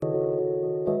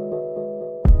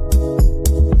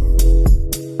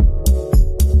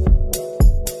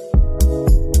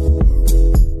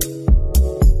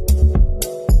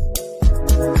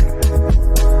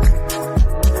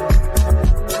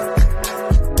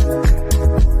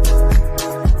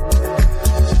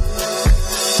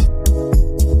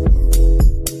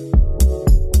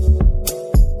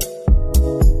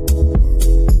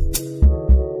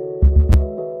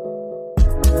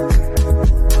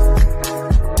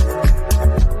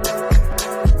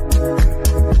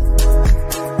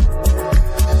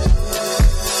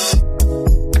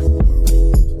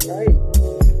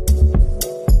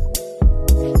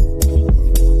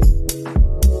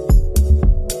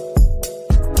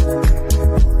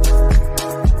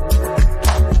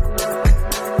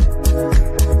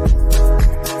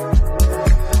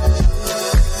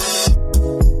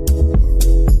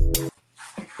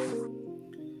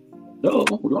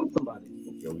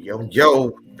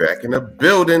Yo, back in the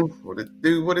building. What it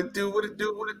do?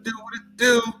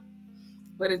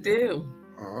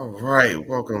 All right,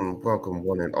 welcome,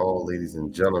 one and all, ladies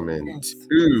and gentlemen,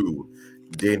 to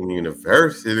Dating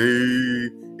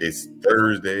University. It's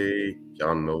Thursday.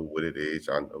 Y'all know what it is.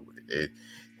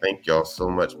 Thank y'all so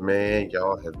much, man.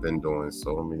 Y'all have been doing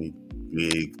so many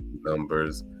big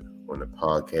numbers on the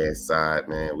podcast side,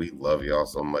 man. We love y'all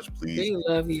so much. Please, we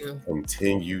love you.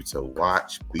 Continue to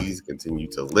watch. Please continue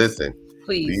to listen.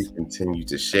 Please continue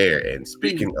to share. And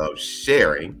speaking of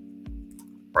sharing,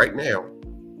 right now,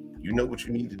 you know what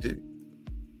you need to do.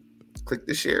 Click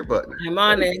the share button. I'm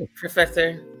on it,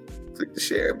 Professor. Click the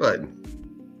share button.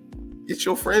 Get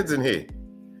your friends in here.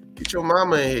 Get your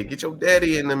mama in here. Get your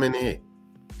daddy in them in here.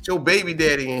 Get your baby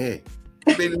daddy in here.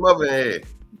 Your baby mother in here.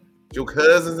 Get your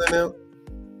cousins in them.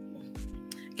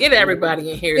 Get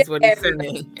everybody in here is what he's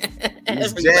saying.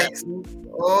 Miss Jackson,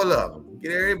 all of them.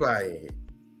 Get everybody in here.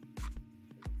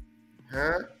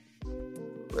 Huh?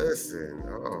 Listen,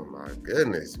 oh my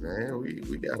goodness, man.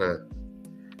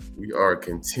 We are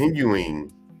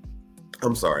continuing.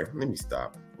 I'm sorry, let me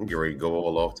stop. I'm getting ready to go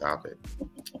all off topic.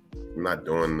 I'm not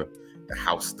doing the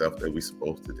house stuff that we're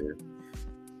supposed to do.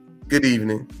 Good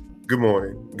evening, good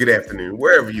morning, good afternoon,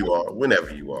 wherever you are,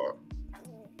 whenever you are.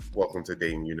 Welcome to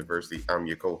Dating University. I'm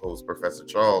your co-host, Professor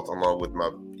Charles, along with my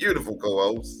beautiful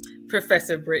co-host,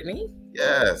 Professor Brittany.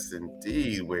 Yes,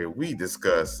 indeed, where we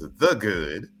discuss the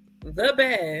good, the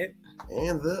bad,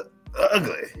 and the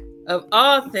ugly of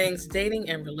all things dating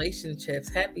and relationships.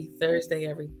 Happy Thursday,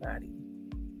 everybody.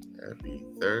 Happy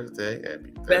Thursday.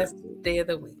 Best day of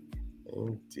the week.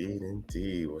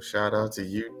 Indeed. Well, shout out to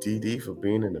you, DD, for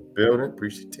being in the building.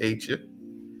 Appreciate you,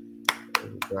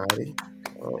 everybody.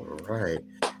 All right.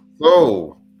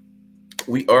 So,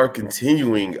 we are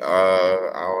continuing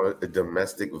our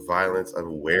Domestic Violence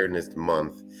Awareness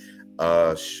Month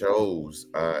shows,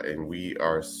 and we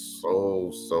are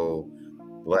so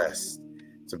blessed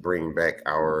to bring back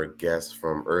our guest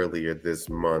from earlier this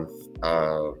month,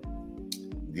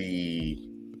 the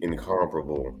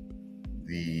incomparable,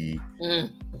 the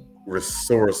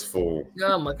resourceful,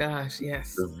 oh my gosh,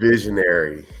 yes, the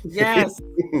visionary, yes,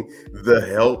 the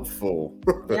helpful,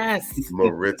 yes,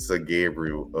 Maritza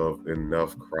Gabriel of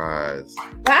Enough Cries.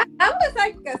 That was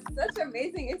like such an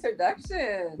amazing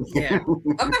introduction. Yeah,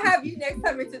 I'm gonna have you next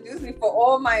time introduce me for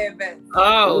all my events.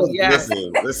 Oh yes,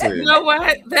 listen. You know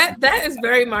what? That is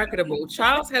very marketable.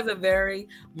 Charles has a very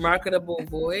marketable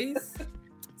voice,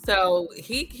 so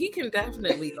he can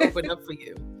definitely open up for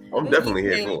you. I'm definitely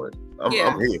here for it. I'm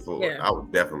here for it. I would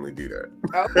definitely do that.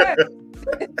 Okay.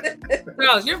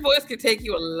 Charles, your voice could take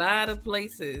you a lot of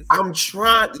places. I'm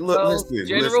trying. Listen.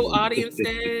 General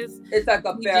audiences. It's like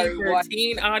a very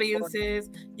teen audiences.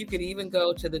 You could even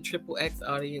go to the XXX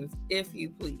audience if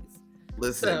you please.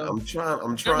 Listen, so, I'm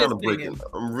trying to break in.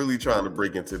 I'm really trying to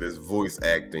break into this voice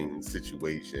acting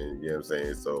situation. You know what I'm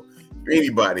saying? So if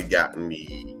anybody got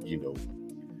any,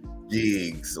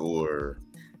 gigs or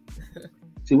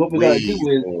see, what we gotta do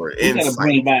is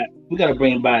we gotta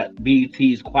bring back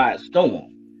BET's Quiet Storm.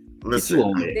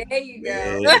 Listen, there you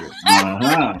go.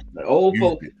 The old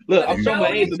folks. Look, I'm showing my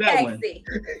age with that one.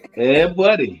 Yeah,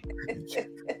 buddy.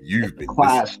 You've been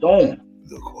Quiet Storm.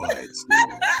 The Quiet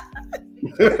Storm.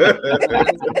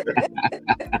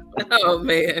 Oh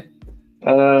man.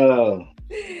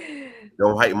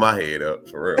 Don't hype my head up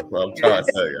for real. I'm trying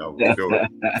to tell you, I'm gonna do it.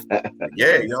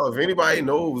 Yeah, if anybody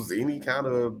knows any kind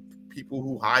of people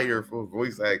who hire for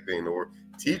voice acting or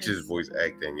teaches voice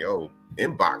acting,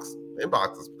 inbox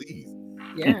us, please.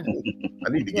 Yeah. I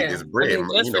need to get this bread.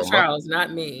 Just for Charles,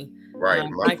 not me. Right.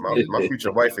 My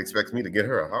future wife expects me to get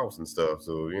her a house and stuff,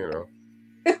 so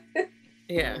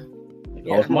Yeah. It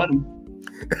costs money.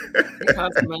 It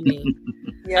costs money.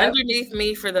 Yep. Underneath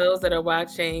me, for those that are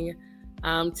watching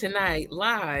tonight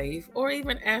live, or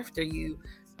even after you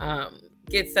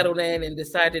get settled in and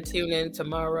decide to tune in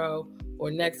tomorrow or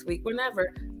next week,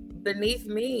 whenever, beneath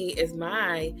me is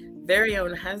my very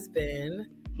own husband,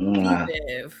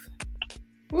 Viv.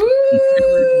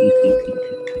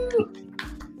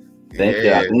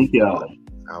 Thank y'all.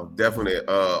 Our definite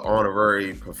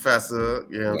honorary professor,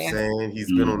 you know what I'm saying? He's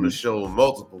been on the show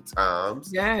multiple times.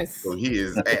 Yes. So he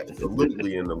is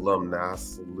absolutely an alumni.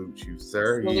 Salute you,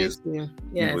 sir. He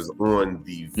was on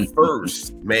the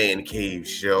first Man Cave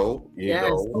show, you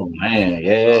know. Oh man,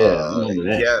 yeah.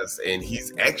 Yes, and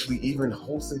he's actually even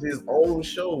hosted his own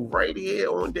show right here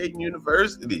on Dayton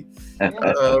University.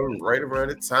 Right around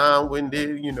the time when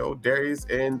Darius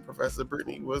and Professor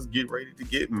Brittany was getting ready to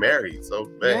get married.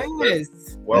 So man,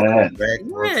 welcome back.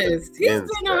 Yes, he's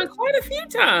been on quite a few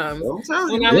times. I'm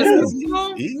telling when you, I was in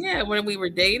school, when we were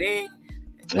dating,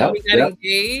 when we got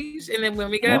engaged, and then when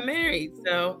we got married.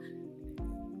 So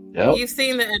you've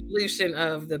seen the evolution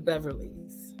of the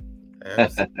Beverleys.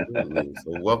 Absolutely.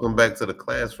 So welcome back to the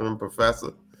classroom,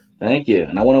 Professor. Thank you.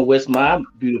 And I want to wish my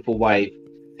beautiful wife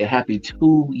a happy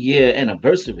 2-year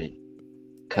anniversary.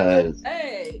 Because,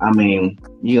 I mean,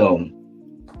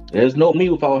 there's no me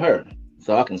without her.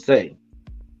 So I can say,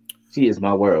 she is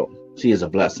my world. She is a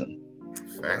blessing.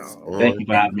 Thank you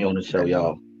for having me on the show,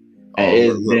 y'all.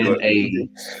 And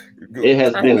it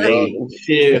has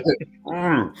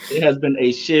been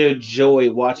a sheer joy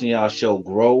watching y'all show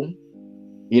grow.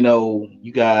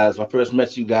 You guys, when I first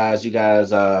met you guys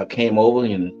came over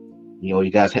and you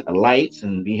guys hit the lights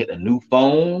and we hit a new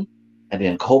phone, and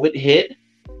then COVID hit,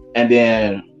 and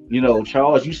then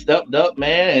Charles, you stepped up,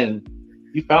 man, and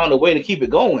you found a way to keep it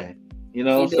going.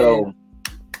 So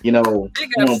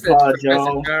applaud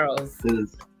y'all.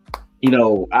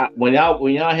 When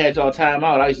y'all had y'all time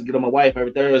out, I used to get on my wife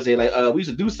every Thursday, like, we used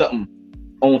to do something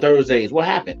on Thursdays. What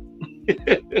happened?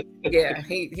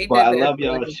 He but I love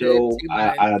y'all show.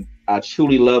 I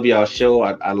truly love y'all show.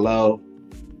 I love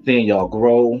seeing y'all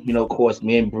grow. Of course,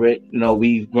 me and Britt,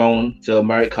 we've grown to a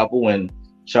married couple, and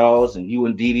Charles and you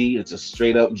and Dee Dee, it's a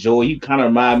straight up joy. You kind of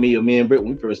remind me of me and Britt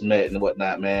when we first met and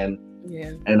whatnot, man.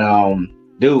 Yeah. And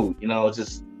dude,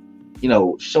 just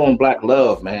showing Black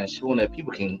love, man, showing that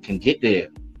people can get there.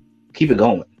 Keep it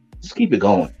going. Just keep it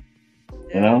going.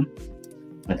 And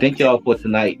thank y'all for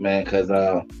tonight, man, because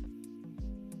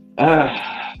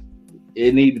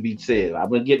it needs to be said. I've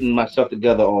been getting myself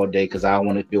together all day because I don't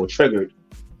want to feel triggered,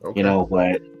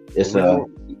 but it's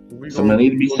something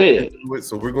need to be said.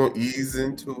 So we're going to ease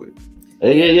into it.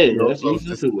 Yeah. Let's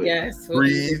ease into it. Yes.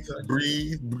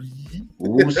 Breathe.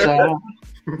 Woosah.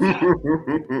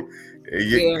 There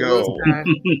you go.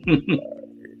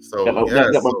 So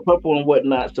got my purple and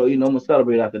whatnot. So I'm gonna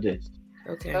celebrate after this.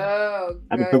 Okay. Oh,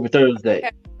 happy Purple Thursday.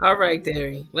 All right,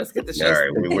 Derry. Let's get the show. All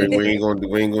right, we ain't gonna do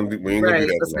that.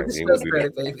 Let's get the show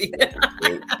started, baby.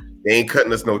 They ain't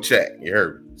cutting us no check. You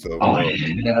heard? So I'm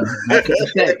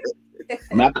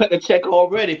not cutting a check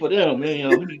already for them, man.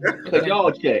 We need to cut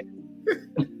y'all check.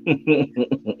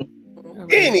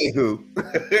 Anywho,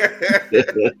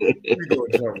 we're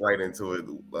gonna jump right into it.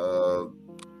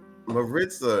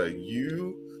 Maritza,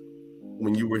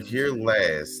 when you were here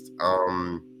last,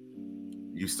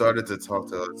 you started to talk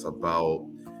to us about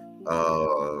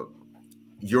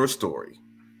your story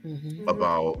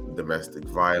about domestic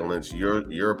violence,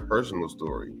 your personal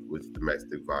story with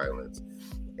domestic violence,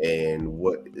 and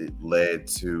what it led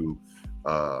to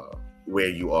where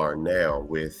you are now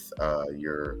with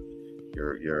your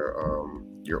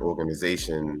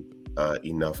organization,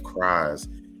 Enough Cries.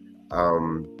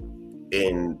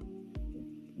 And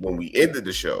when we ended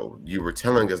the show, you were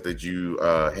telling us that you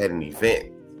had an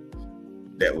event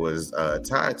that was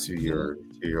tied to your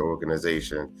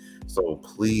organization. So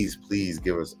please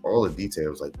give us all the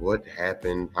details. Like, what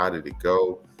happened? How did it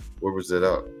go? Where was it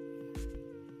up?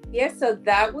 Yeah, so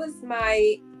that was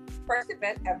my first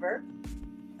event ever.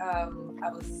 I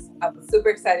was super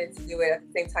excited to do it, at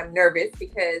the same time nervous,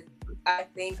 because I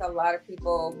think a lot of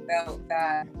people felt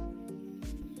that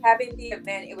having the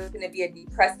event, it was going to be a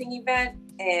depressing event,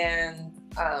 and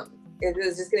it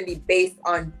was just going to be based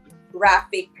on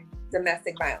graphic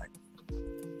domestic violence.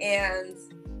 And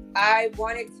I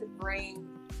wanted to bring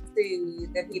to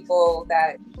the people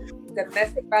that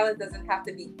domestic violence doesn't have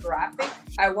to be graphic.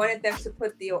 I wanted to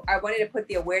put the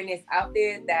awareness out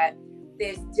there that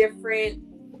there's different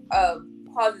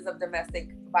causes of domestic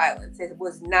violence. It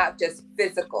was not just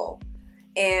physical.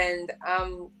 And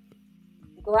I'm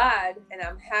glad and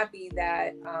I'm happy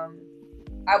that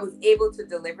I was able to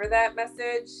deliver that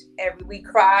message. We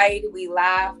cried, we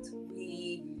laughed,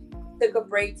 we took a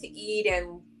break to eat,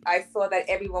 and I saw that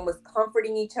everyone was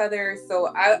comforting each other.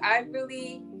 So I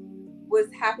really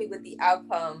was happy with the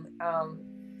outcome.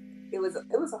 It was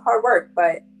hard work,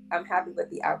 but I'm happy with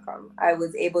the outcome. I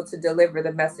was able to deliver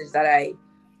the message that I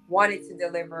wanted to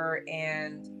deliver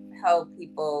and help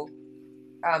people,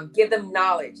 give them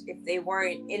knowledge. If they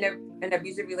weren't in an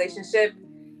abusive relationship,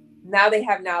 now they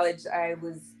have knowledge. I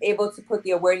was able to put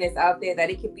the awareness out there that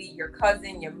it could be your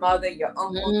cousin, your mother, your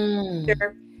uncle,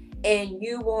 sister, and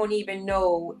you won't even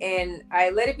know. And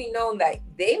I let it be known that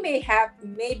they may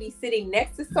be sitting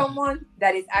next to someone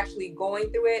that is actually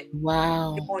going through it.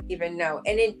 Wow. They won't even know.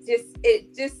 And it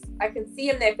just, I can see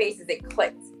in their faces, it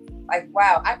clicked. Like,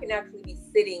 wow, I can actually be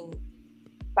sitting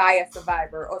by a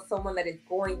survivor or someone that is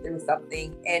going through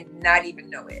something and not even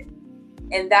know it.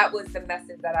 And that was the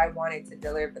message that I wanted to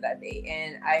deliver that day.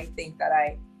 And I think that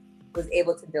I was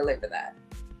able to deliver that.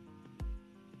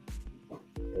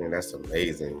 And that's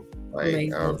amazing.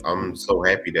 Like, I'm so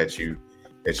happy that you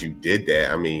did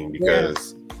that. I mean,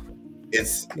 because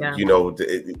it's, you know,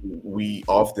 we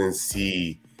often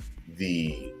see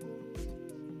the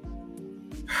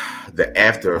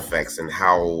after effects and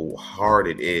how hard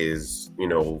it is, you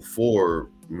know, for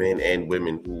men and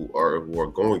women who are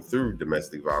going through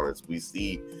domestic violence. We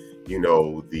see, you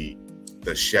know, the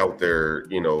shelter,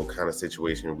 you know, kind of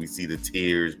situation. We see the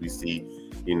tears. We see,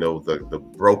 you know, the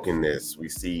brokenness. We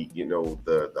see, you know,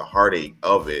 the heartache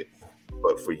of it.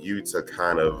 But for you to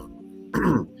kind of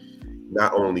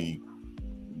not only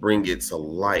bring it to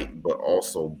light, but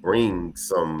also bring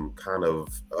some kind of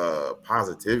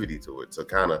positivity to it, to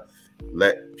kind of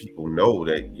let people know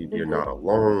that you're not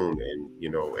alone, and you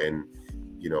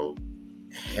know,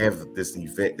 have this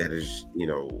event that is, you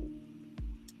know,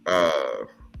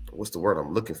 what's the word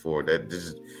I'm looking for? That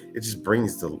it just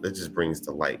brings to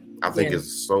light. I think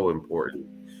it's so important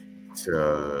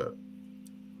to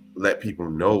let people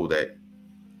know that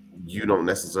you don't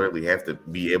necessarily have to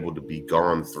be able to be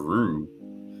gone through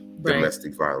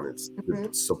domestic violence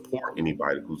to support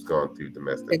anybody who's gone through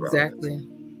domestic violence.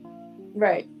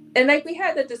 Right. And like we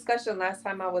had the discussion last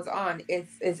time I was on, it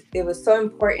was so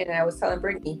important. And I was telling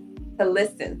Brittany to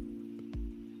listen,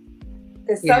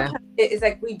 because sometimes it's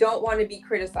like we don't want to be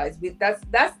criticized. That's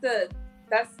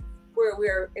where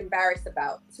we're embarrassed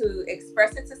about, to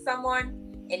express it to someone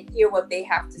and hear what they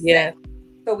have to say.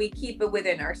 So we keep it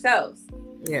within ourselves.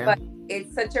 But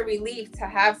it's such a relief to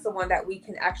have someone that we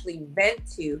can actually vent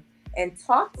to and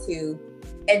talk to,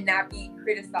 and not be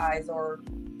criticized, or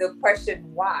the question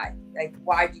why, like,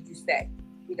 why did you stay?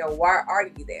 You know, why are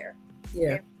you there?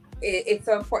 It's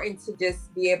so important to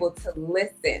just be able to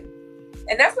listen.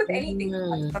 And that's with anything.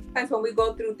 Sometimes when we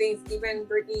go through things, even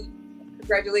Brittany,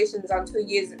 congratulations on 2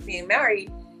 years of being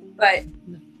married, but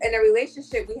in a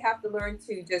relationship, we have to learn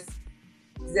to just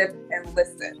zip and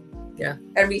listen.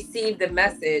 And receive the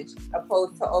message,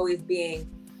 opposed to always being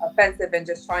offensive and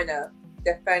just trying to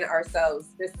defend ourselves,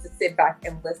 just to sit back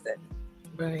and listen.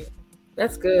 Right.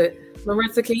 That's good.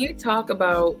 Maritza, can you talk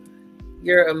about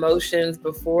your emotions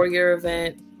before your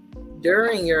event,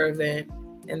 during your event,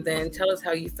 and then tell us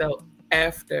how you felt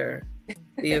after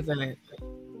the event?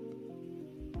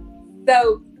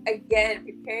 So again,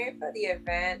 preparing for the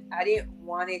event, I didn't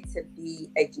want it to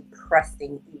be a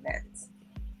depressing event.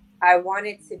 I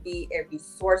wanted to be a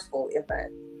resourceful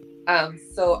event.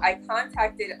 So I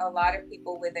contacted a lot of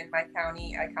people within my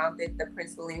county. I contacted the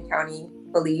Prince William County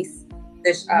Police,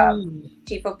 the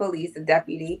chief of police, the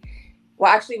deputy.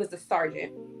 Well, actually, it was the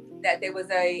sergeant. That there was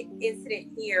a incident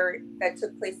here that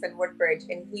took place in Woodbridge,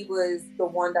 and he was the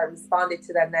one that responded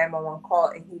to that 911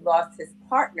 call, and he lost his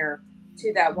partner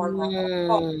to that 111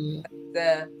 call.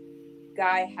 The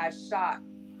guy has shot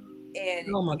and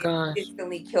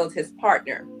instantly killed his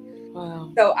partner.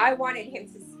 Wow. So I wanted him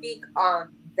to speak on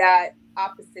that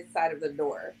opposite side of the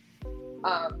door,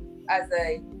 as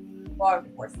a law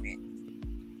enforcement.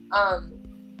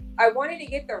 I wanted to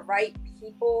get the right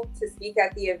people to speak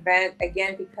at the event,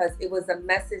 again, because it was a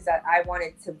message that I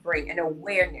wanted to bring, an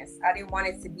awareness. I didn't want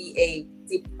it to be a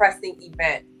depressing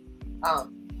event.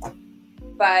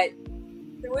 But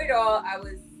through it all, I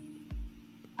was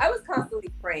constantly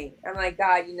praying. I'm like,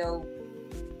 God, you know,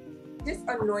 just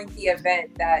anoint the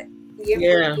event, that the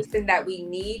information that we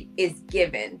need is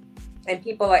given and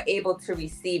people are able to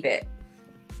receive it.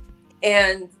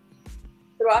 And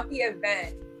throughout the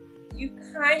event, you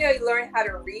kind of learn how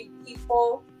to read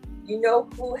people. You know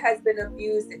who has been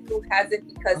abused and who hasn't,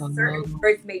 because certain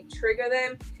words may trigger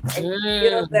them, and you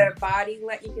feel their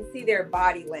you can see their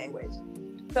body language.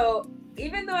 So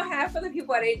even though half of the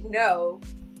people I didn't know,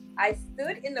 I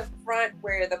stood in the front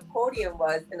where the podium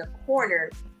was, in a corner,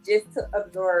 just to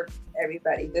observe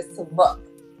everybody, just to look.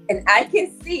 And I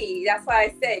can see, that's why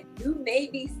I said, you may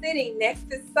be sitting next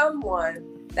to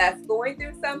someone that's going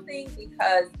through something,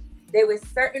 because there were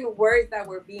certain words that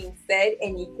were being said,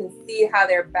 and you can see how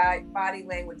their body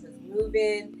language is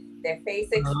moving, their face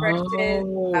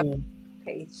expression.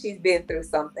 Okay, she's been through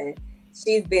something.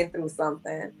 We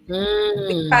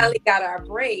finally got our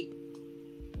break.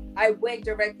 I went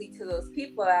directly to those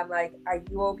people. I'm like, are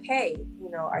you okay? You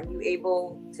know, are you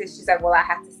able to? She's like, well, I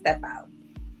have to step out.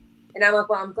 And I'm like,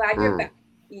 well, I'm glad you're back,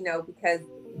 you know, because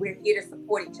we're here to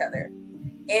support each other.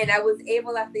 And I was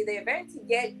able after the event to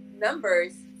get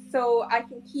numbers so I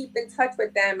can keep in touch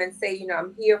with them and say, you know,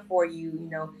 I'm here for you. You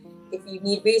know, if you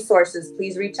need resources,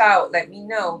 please reach out. Let me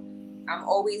know. I'm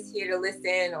always here to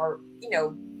listen, or, you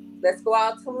know, let's go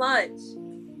out to lunch.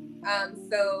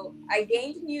 So I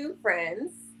gained new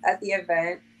friends at the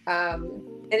event.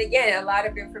 And again, a lot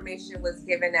of information was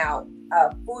given out.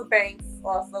 Food banks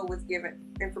also was given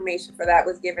information for that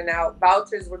was given out.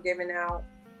 Vouchers were given out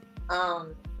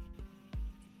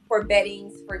for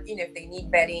beddings, for, you know, if they need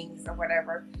beddings or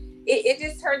whatever. It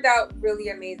just turned out really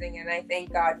amazing, and I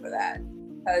thank God for that,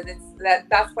 because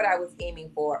that's what I was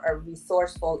aiming for, a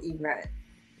resourceful event.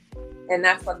 And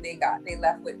that's what they got. They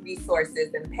left with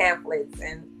resources and pamphlets,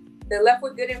 and they left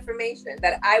with good information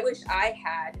that I wish I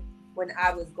had when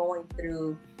I was going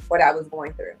through what I was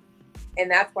going through. And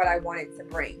that's what I wanted to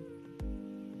bring.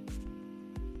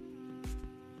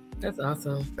 That's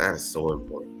awesome. That is so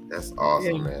important. That's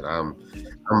awesome, man.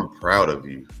 I'm proud of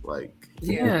you. Like,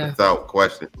 without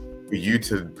question, for you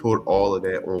to put all of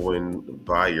that on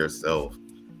by yourself.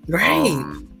 Right.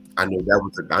 I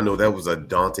know that was a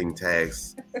daunting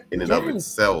task in and of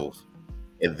itself.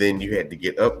 And then you had to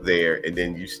get up there, and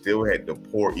then you still had to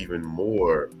pour even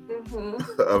more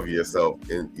of yourself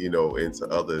into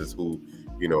others who,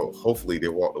 you know, hopefully they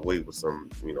walked away with some,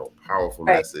 you know, powerful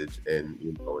message, and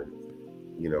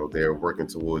they're working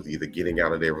towards either getting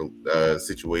out of their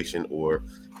situation or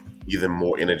even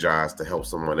more energized to help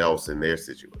someone else in their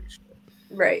situation.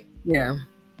 Right. Yeah.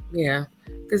 Yeah.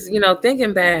 Because, you know,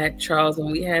 thinking back, Charles,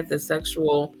 when we had the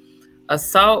sexual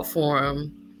assault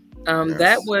forum,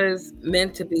 that was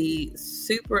meant to be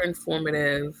super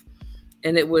informative,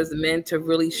 and it was meant to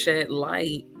really shed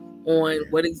light on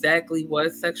what exactly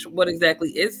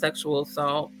is sexual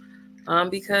assault.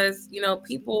 Because, you know,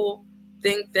 people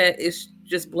think that it's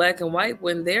just black and white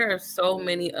when there are so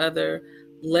many other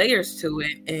layers to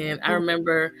it. And I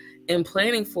remember in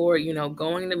planning for it, you know,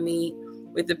 going to meet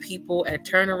with the people at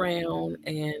Turnaround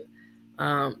and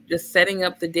just setting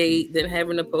up the date, then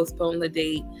having to postpone the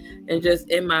date, and just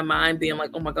in my mind being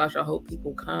like, oh my gosh, I hope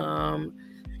people come.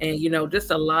 And, you know,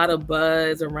 just a lot of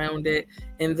buzz around it.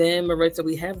 And then, Maritza,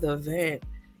 we have the event,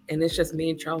 and it's just me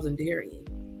and Charles and Darian.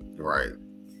 Right.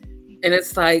 And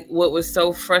it's like, what was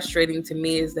so frustrating to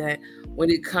me is that when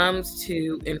it comes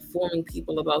to informing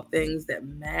people about things that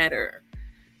matter,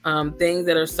 things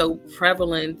that are so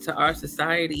prevalent to our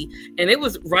society. And it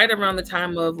was right around the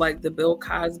time of like the Bill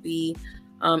Cosby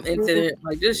incident.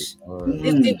 Like just,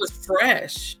 it was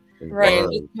fresh. Right.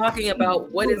 And just talking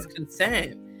about what is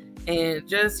consent, and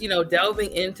just, you know,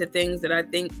 delving into things that I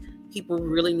think people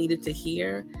really needed to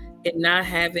hear, and not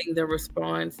having the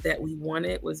response that we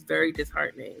wanted was very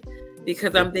disheartening,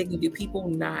 because I'm thinking, do people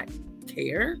not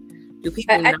care? Do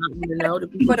people not want to know? Do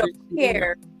people don't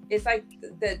care? It's like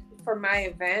for my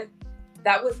event,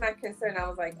 that was my concern. I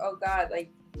was like, oh God,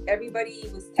 like everybody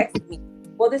was texting me,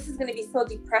 well, this is going to be so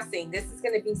depressing. This is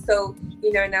going to be so,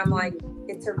 you know, and I'm like,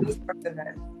 it's a resource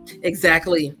event.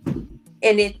 Exactly.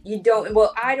 And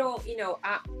I don't, you know,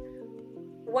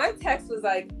 one text was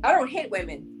like, I don't hit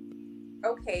women.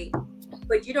 Okay.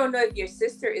 But you don't know if your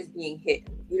sister is being hit.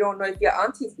 You don't know if your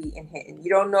auntie's being hit.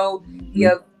 You don't know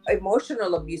the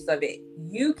emotional abuse of it.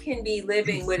 You can be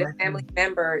living with a family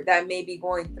member that may be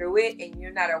going through it and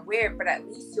you're not aware, but at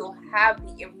least you'll have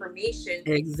the information.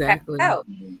 Exactly.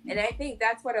 And I think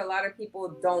that's what a lot of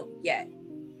people don't get.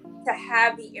 To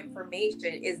have the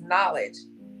information is knowledge,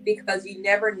 because you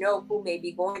never know who may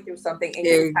be going through something, and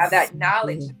you have that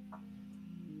knowledge.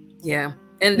 Yeah.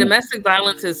 And domestic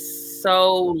violence is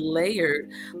so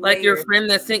layered. Like your friend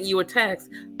that sent you a text,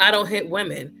 I don't hit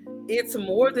women. It's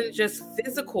more than just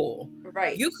physical.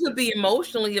 Right. You could be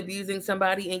emotionally abusing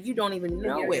somebody and you don't even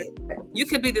know it. You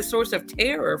could be the source of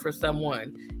terror for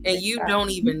someone and you don't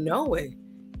even know it.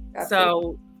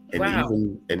 So,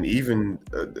 even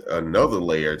another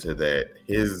layer to that,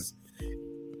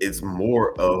 it's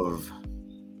more of,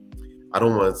 I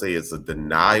don't want to say it's a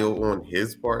denial on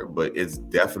his part, but it's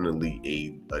definitely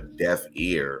a deaf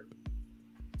ear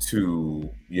to,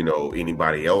 you know,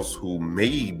 anybody else who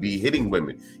may be hitting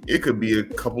women. It could be a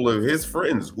couple of his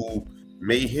friends who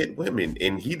may hit women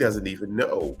and he doesn't even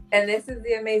know. And this is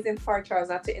the amazing part, Charles,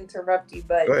 not to interrupt you,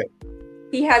 but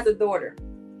he has a daughter.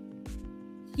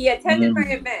 He attended my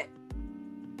event.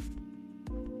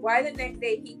 Why the next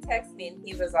day he texted me and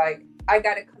he was like, I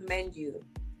got to commend you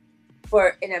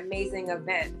for an amazing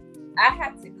event. I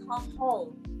had to come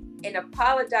home and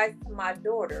apologize to my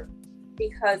daughter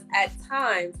because at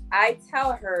times I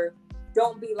tell her,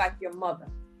 don't be like your mother.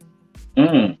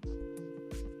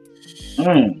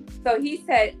 So he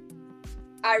said,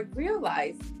 I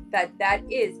realized that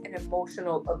is an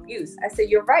emotional abuse. I said,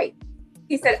 you're right.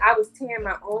 He said, I was tearing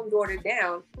my own daughter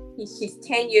down. She's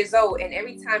 10 years old. And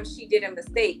every time she did a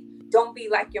mistake, don't be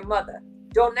like your mother.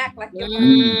 Don't act like your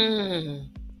mother.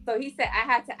 So he said, I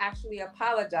had to actually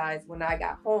apologize when I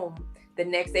got home the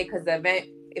next day because the event,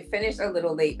 it finished a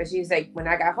little late. But she was like, when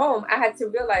I got home, I had to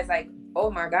realize like,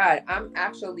 oh my God, I'm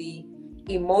actually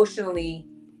emotionally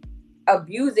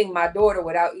abusing my daughter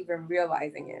without even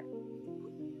realizing it.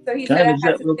 So he said, I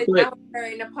had to sit down with her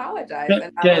and apologize.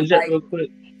 And I was like, real quick.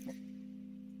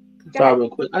 Sorry, real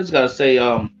quick. I just gotta say,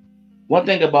 one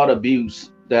thing about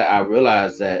abuse that I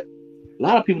realized that a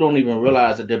lot of people don't even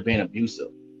realize that they're being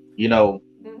abusive. You know,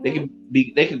 they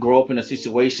could grow up in a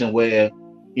situation where,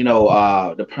 you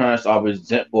know, the parents are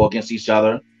resentful against each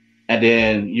other, and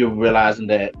then you're realizing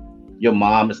that your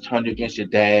mom is turned against your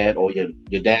dad, or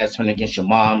your dad's turned against your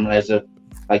mom, as if,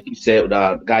 like you said,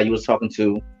 the guy you was talking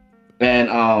to.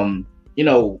 And you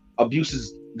know, abuse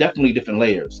is definitely different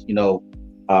layers, you know,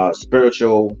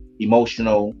 spiritual,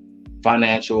 emotional,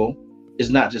 financial. It's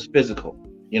not just physical,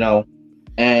 you know.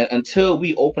 And until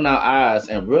we open our eyes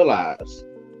and realize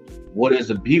what is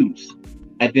abuse,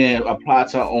 and then apply it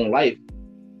to our own life,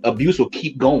 abuse will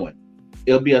keep going.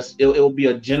 It'll be a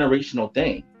generational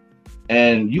thing,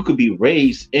 and you could be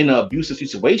raised in an abusive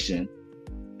situation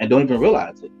and don't even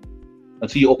realize it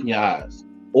until you open your eyes,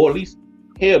 or at least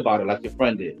hear about it like your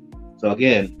friend did. So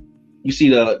again, you see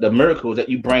the miracles that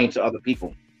you bring to other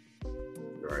people.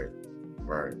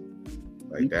 Right.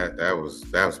 Like that was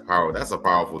powerful. That's a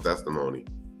powerful testimony.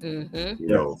 You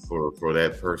know, for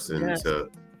that person to,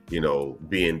 you know,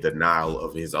 be in denial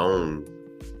of his own,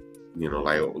 you know,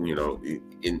 like, you know,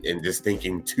 in just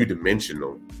thinking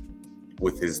two-dimensional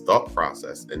with his thought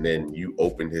process, and then you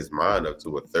open his mind up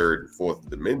to a third and fourth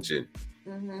dimension.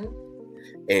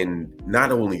 And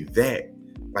not only that,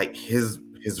 like his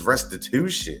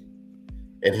restitution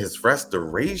and his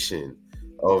restoration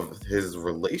of his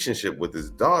relationship with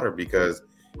his daughter, because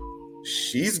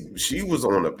she was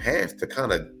on a path to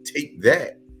kind of take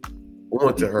that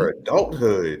onto her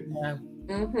adulthood.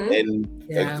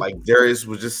 And like Darius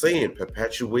was just saying,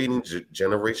 perpetuating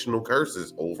generational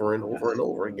curses over and over and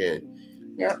over again.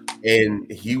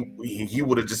 And he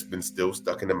would have just been still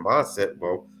stuck in the mindset,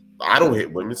 well, I don't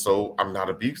hit women, so I'm not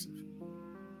abusive.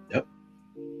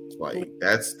 Like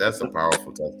that's a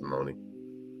powerful testimony.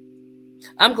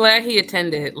 I'm glad he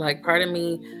attended. Like, part of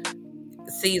me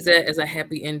sees it as a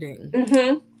happy ending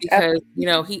because, you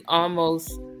know, he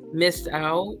almost missed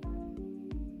out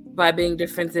by being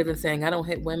defensive and saying, I don't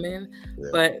hit women.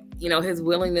 But, you know, his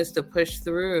willingness to push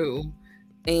through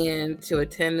and to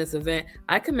attend this event,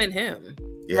 I commend him.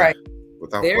 There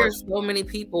are so many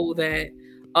people that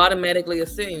automatically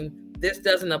assume this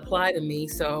doesn't apply to me,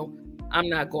 so I'm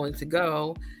not going to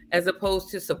go, as opposed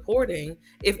to supporting.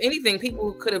 If anything,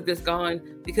 people could have just gone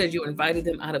because you invited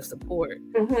them out of support.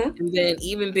 And then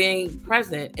even being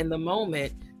present in the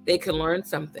moment, they can learn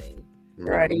something. You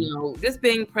know, just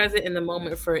being present in the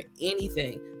moment for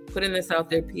anything, putting this out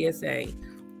there, PSA.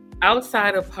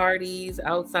 Outside of parties,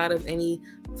 outside of any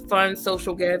fun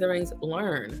social gatherings,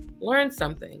 learn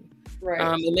something.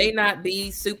 It may not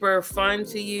be super fun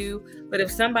to you, but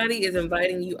if somebody is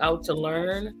inviting you out to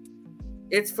learn,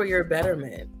 it's for your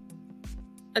betterment.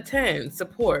 Attend,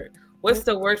 support. What's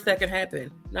the worst that can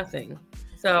happen? Nothing.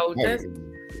 So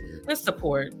just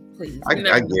support, please. I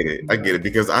get it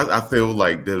because I feel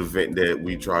like the event that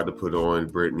we tried to put on,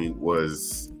 Brittany,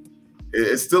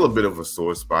 it's still a bit of a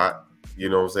sore spot. You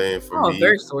know what I'm saying? For me,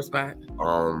 very sore spot.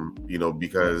 You know,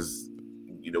 because,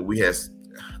 you know, we had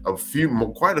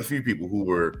quite a few people who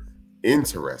were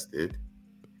interested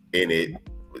in it,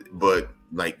 but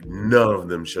like none of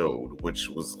them showed, which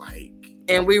was like.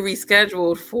 And we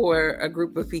rescheduled for a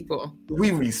group of people.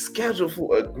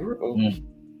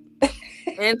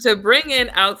 And to bring in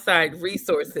outside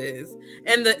resources,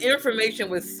 and the information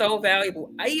was so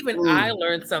valuable. I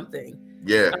learned something.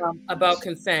 About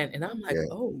consent, and I'm like,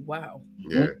 oh wow.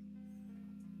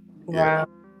 Wow.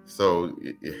 So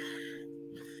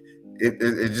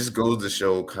it just goes to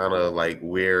show kind of like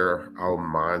where our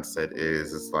mindset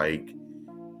is. It's like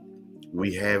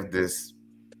we have this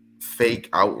fake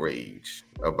outrage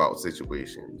about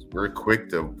situations. We're quick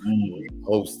to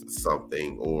post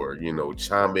something or, you know,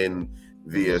 chime in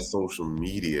via social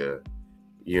media,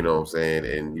 you know what I'm saying?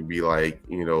 And you'd be like,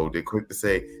 you know, they're quick to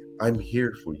say, I'm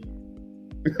here for you.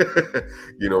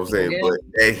 You know what I'm saying? But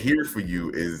that here for you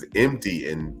is empty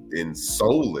and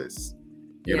soulless.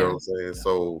 You know what I'm saying?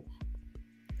 So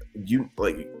you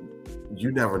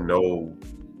never know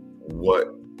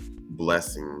what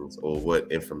blessings or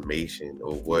what information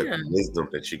or what wisdom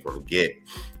that you're going to get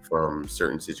from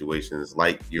certain situations,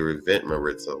 like your event,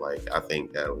 Maritza. Like, I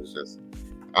think that was just,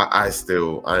 I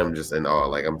am just in awe.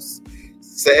 Like, I'm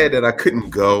sad that I couldn't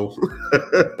go.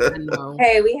 I know.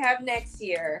 Hey, we have next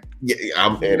year. Yeah,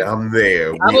 I'm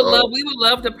there. We would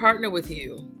love to partner with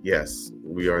you. Yes,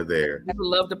 we are there. We would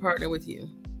love to partner with you.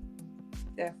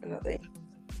 Definitely.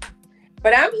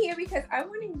 But I'm here because I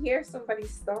want to hear somebody's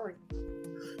story.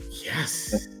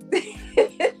 Yes.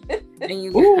 And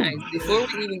you guys, before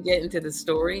we even get into the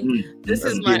story, this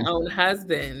is my own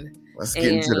husband. Let's get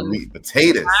into the meat and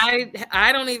potatoes.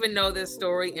 I don't even know this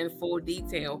story in full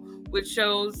detail, which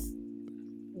shows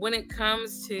when it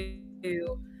comes to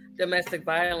domestic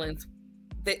violence,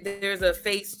 there's a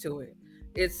face to it.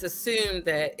 It's assumed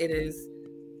that it is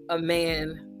a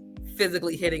man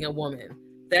physically hitting a woman.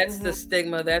 That's the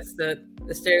stigma. That's the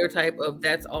stereotype of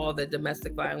that's all that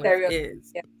domestic violence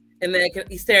is. Yeah. And then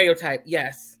stereotype,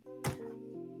 yes.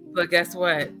 But guess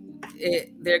what?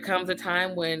 There comes a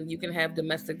time when you can have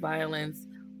domestic violence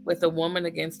with a woman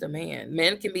against a man.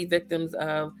 Men can be victims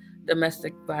of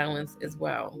domestic violence as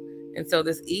well. And so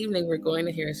this evening, we're going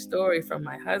to hear a story from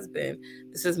my husband.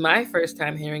 This is my first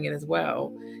time hearing it as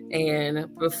well.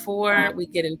 And before we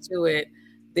get into it,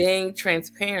 being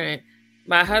transparent,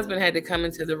 my husband had to come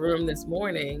into the room this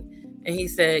morning, and he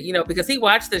said, because he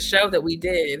watched the show that we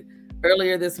did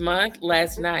earlier this month,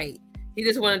 last night. He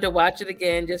just wanted to watch it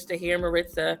again just to hear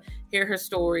Maritza, hear her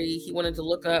story. He wanted to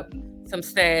look up some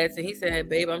stats, and he said,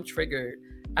 babe, I'm triggered.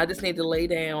 I just need to lay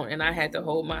down. And I had to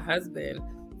hold my husband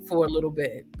for a little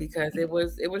bit because it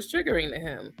was triggering to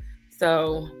him.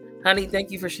 So, honey,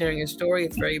 thank you for sharing your story.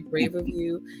 It's very brave of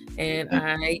you. And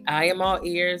I am all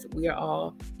ears. We are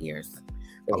all ears.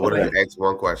 I wanted to ask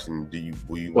one question.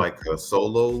 Will you like a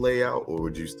solo layout, or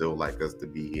would you still like us to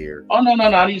be here? Oh no!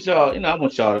 I need y'all. I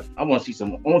want to see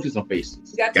some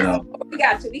faces. We got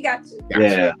you.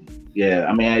 Yeah.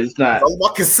 I mean, it's not.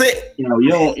 I can sit.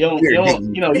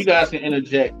 You guys can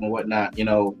interject and whatnot.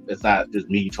 It's not just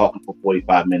me talking for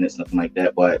 45 minutes, nothing like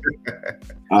that. But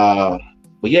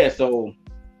yeah. So,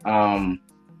 I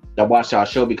watched our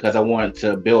show because I wanted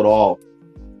to build off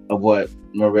of what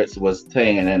Maritza was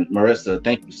saying. And Maritza,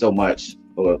 thank you so much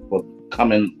for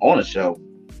coming on the show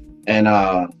and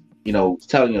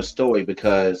telling your story,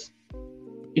 because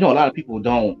a lot of people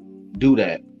don't do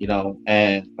that,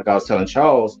 and like I was telling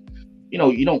Charles,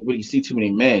 you don't really see too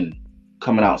many men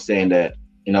coming out saying that,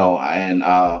 and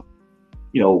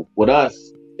with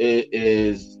us it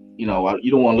is, you don't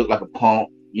want to look like a punk,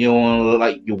 you don't want to look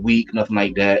like you're weak, nothing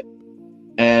like that.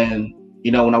 And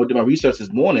when I did my research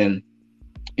this morning,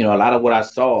 a lot of what I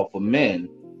saw for men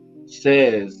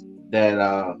says that,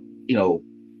 a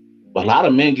lot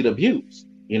of men get abused.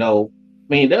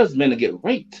 There's men that get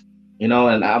raped, and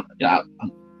I'm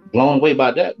blown away by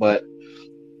that. But,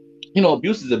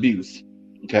 abuse is abuse.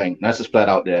 Okay. That's just flat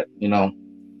out that,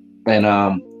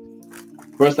 And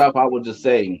first off, I would just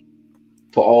say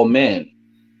for all men,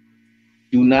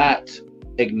 do not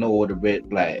ignore the red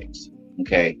flags.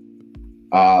 Okay.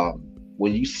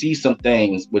 When you see some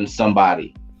things with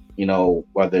somebody,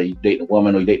 whether you date a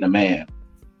woman or you date a man,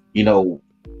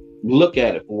 look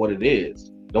at it for what it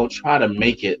is. Don't try to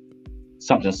make it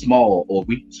something small or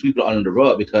sweep it under the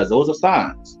rug, because those are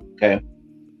signs. Okay.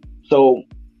 So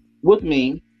with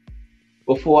me,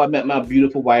 before I met my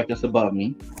beautiful wife that's above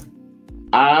me,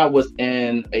 I was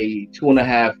in a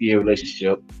 2.5-year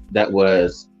relationship that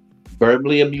was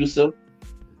verbally abusive,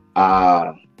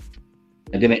 and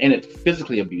then it ended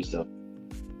physically abusive.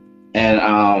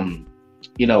 And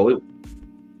it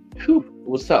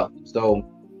was tough. So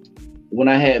when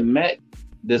I had met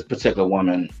this particular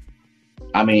woman,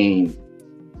 I mean,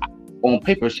 on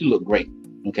paper, she looked great.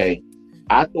 Okay.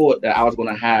 I thought that I was going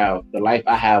to have the life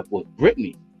I have with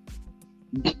Brittany,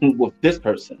 with this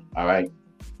person. All right.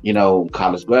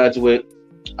 College graduate.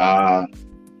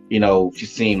 She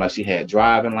seemed like she had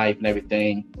drive in life and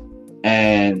everything.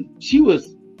 And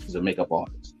she's a makeup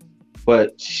artist,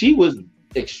 but she was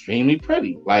extremely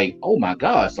pretty. Like, oh my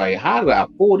gosh, like, how did I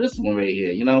pull this one right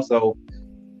here? So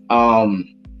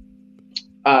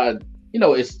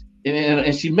it's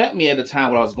and she met me at a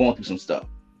time when I was going through some stuff.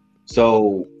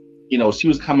 So she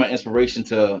was kind of inspiration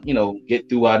to get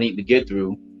through what I need to get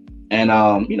through, and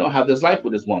have this life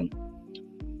with this woman.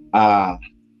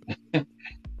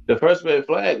 The first red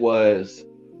flag was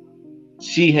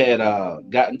she had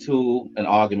gotten to an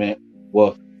argument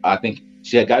with, I think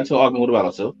she had gotten to an argument with a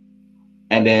relative.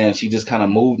 And then she just kind of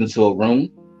moved into a room,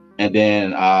 and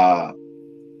then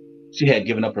she had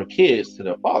given up her kids to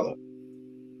their father.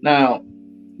 Now,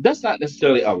 that's not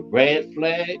necessarily a red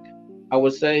flag, I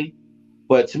would say.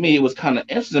 But to me, it was kind of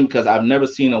interesting because I've never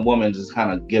seen a woman just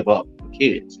kind of give up for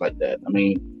kids like that. I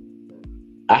mean,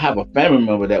 I have a family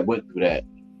member that went through that,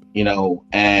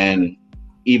 and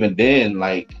even then,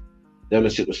 like, their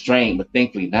relationship was strained, but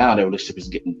thankfully now their relationship is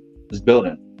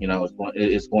building. It's going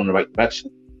in the right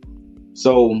direction.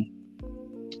 So,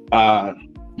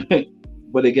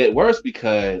 but it get worse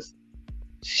because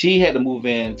she had to move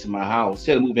into my house.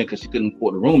 She had to move in because she couldn't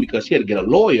afford the room because she had to get a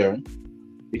lawyer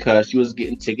because she was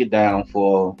getting taken down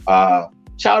for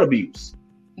child abuse.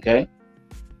 Okay.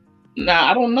 Now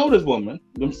I don't know this woman.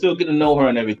 I'm still getting to know her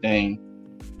and everything,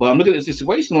 but I'm looking at the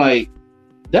situation like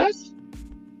that's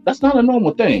not a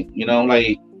normal thing,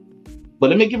 like. But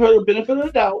let me give her the benefit of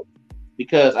the doubt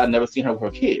because I've never seen her with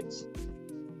her kids.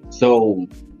 So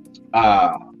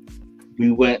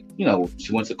we went,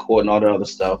 she went to court and all that other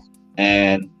stuff.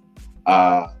 And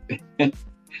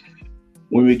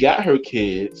when we got her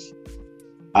kids,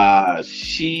 I'm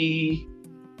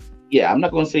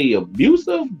not going to say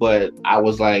abusive, but I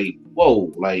was like,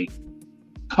 whoa, like,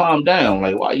 calm down.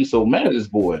 Like, why are you so mad at this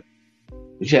boy?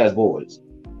 She has boys.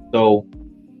 So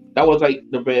that was like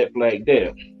the red flag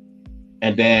there.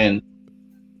 And then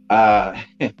as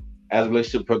the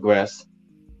relationship progressed,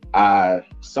 I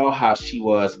saw how she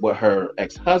was with her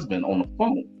ex-husband on the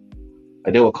phone.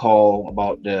 Like, they would call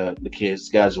about the kids'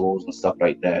 schedules and stuff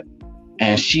like that.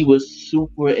 And she was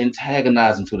super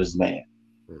antagonizing to this man.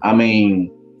 I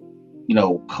mean,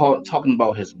 talking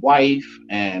about his wife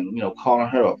and, calling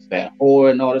her a fat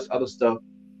whore and all this other stuff.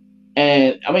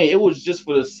 And I mean, it was just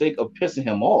for the sake of pissing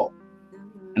him off.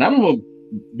 And I remember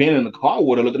being in the car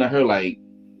with her, looking at her like,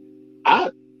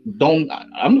 I'm looking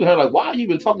at her like, why are you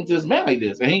even talking to this man like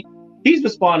this? And he's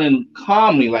responding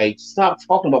calmly, like, stop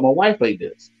talking about my wife like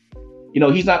this.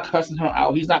 He's not cussing her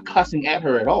out. He's not cussing at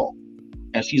her at all.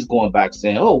 And she's going back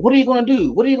saying, oh, what are you going to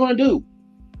do? What are you going to do?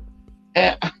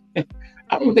 And I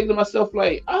remember thinking to myself,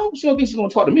 like, oh, she don't think she's going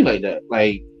to talk to me like that.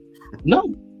 Like,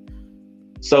 no.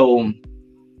 So,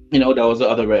 that was the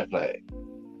other red flag.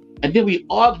 And then we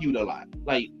argued a lot.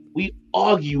 Like, we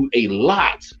argued a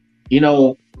lot,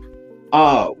 and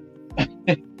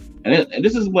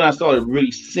this is when I started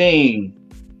really seeing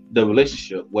the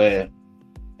relationship where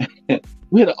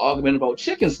we had an argument about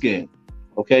chicken skin.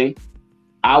 Okay.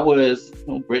 I was,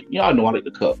 y'all know I like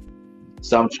to cook.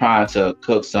 So I'm trying to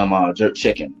cook some jerk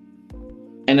chicken.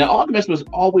 And the arguments was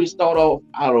always thought of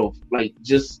out of like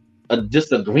just a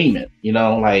disagreement,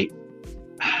 like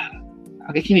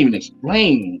I can't even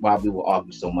explain why we would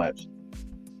argue so much.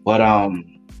 But I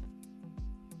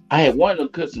had wanted to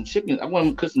cook some chicken. I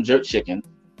wanted to cook some jerk chicken,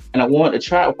 and I wanted to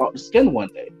try it without the skin one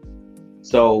day.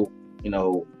 So,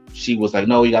 she was like,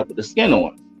 "No, you got to put the skin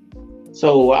on."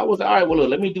 So I was like, "All right, well, look,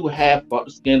 let me do half without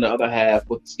the skin, the other half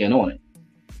with the skin on it."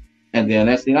 And then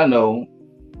next thing I know,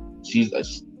 she's,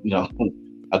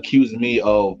 accusing me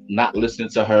of not listening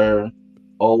to her.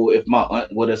 Oh, if my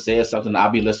aunt would have said something, I'll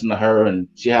be listening to her, and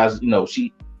she has no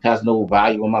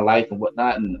value in my life and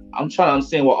whatnot. And I'm trying to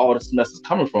understand where all this mess is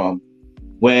coming from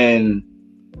when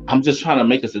I'm just trying to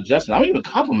make a suggestion. I'm even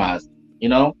compromising,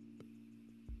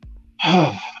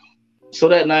 So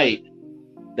that night,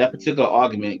 that particular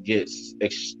argument gets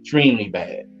extremely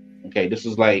bad. Okay, this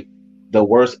was like the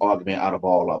worst argument out of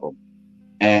all of them.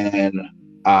 And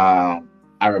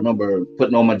I remember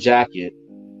putting on my jacket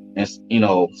and, saying,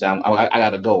 I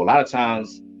gotta go. A lot of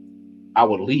times I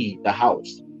would leave the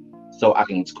house so I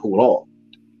can cool off.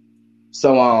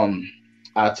 So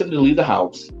I took her to leave the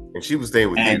house. And she was staying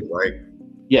with you, right?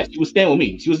 Yeah, she was staying with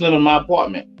me. She was living in my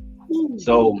apartment.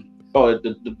 So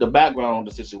the background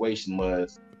of the situation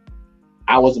was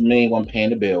I was the main one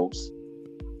paying the bills,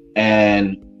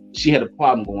 and she had a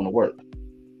problem going to work.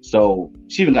 So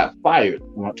she even got fired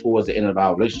towards the end of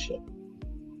our relationship.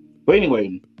 But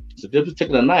anyway, so this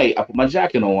particular night, I put my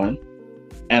jacket on,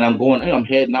 and I'm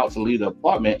heading out to leave the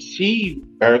apartment. She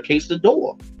barricades the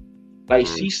door. Like,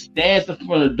 she stands in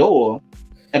front of the door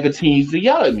and continues to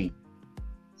yell at me.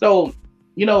 So,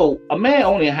 a man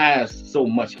only has so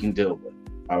much he can deal with,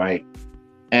 all right?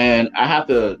 And I have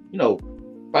to,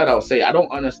 flat out say, I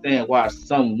don't understand why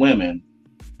some women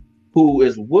who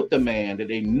is with the man that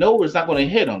they know is not going to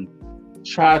hit him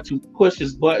try to push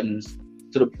his buttons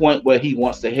to the point where he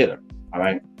wants to hit her, all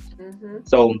right? Mm-hmm.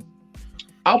 So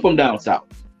I'm from down south,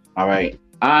 all right?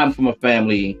 I'm from a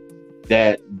family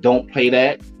that don't play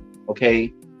that,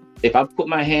 okay? If I put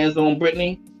my hands on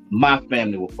Brittany, my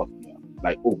family will fuck me up.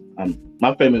 Like,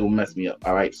 my family will mess me up,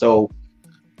 all right? So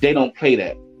they don't play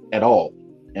that at all.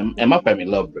 And my family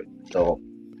love Brittany. So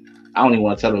I don't even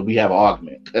want to tell them we have an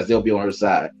argument because they'll be on her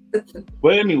side.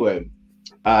 But anyway,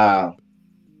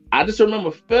 I just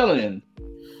remember feeling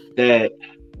that,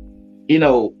 you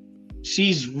know,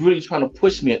 she's really trying to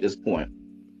push me at this point.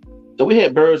 So we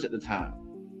had birds at the time,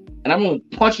 and I remember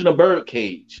punching a bird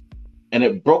cage, and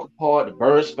it broke apart. The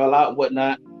birds fell out, and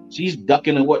whatnot. She's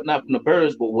ducking and whatnot from the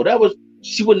birds, but whatever,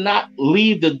 she would not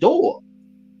leave the door.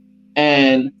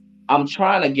 And I'm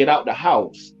trying to get out the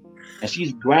house, and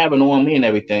she's grabbing on me and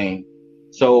everything.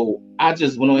 So I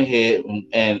just went ahead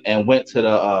and went to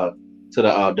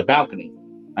the balcony.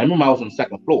 I remember I was on the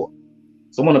second floor.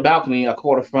 So I'm on the balcony. I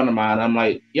called a friend of mine. I'm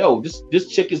like, "Yo, this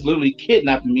chick is literally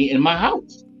kidnapping me in my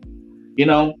house," you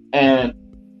know. And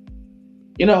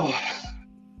you know,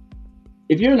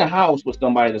 if you're in a house with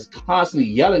somebody that's constantly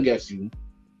yelling at you,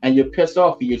 and you're pissed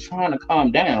off, and you're trying to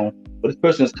calm down, but this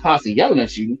person is constantly yelling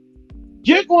at you,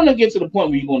 you're going to get to the point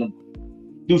where you're going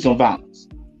to do some violence.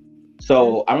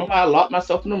 So I remember I locked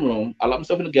myself in the room. I locked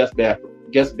myself in the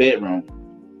guest bedroom,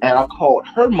 and I called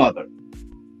her mother.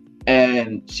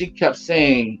 And she kept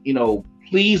saying, you know,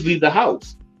 please leave the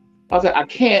house. I was like, I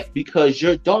can't, because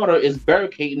your daughter is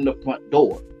barricading the front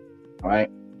door. All right.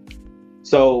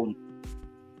 So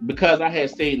because I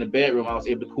had stayed in the bedroom, I was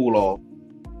able to cool off.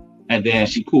 And then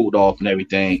she cooled off and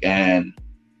everything. And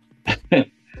the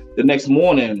next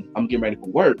morning, I'm getting ready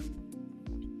for work.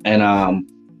 And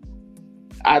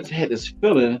I just had this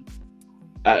feeling.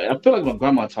 I feel like my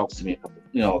grandma talks to me.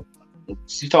 You know,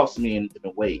 she talks to me in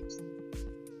different ways.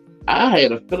 I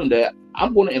had a feeling that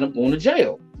I'm going to end up going to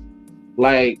jail.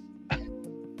 Like,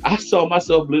 I saw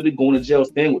myself literally going to jail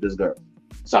staying with this girl.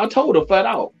 So I told her flat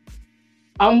out,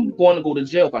 I'm going to go to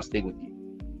jail if I stay with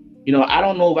you. You know, I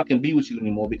don't know if I can be with you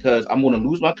anymore, because I'm going to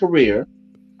lose my career.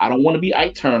 I don't want to be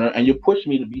Ike Turner, and you're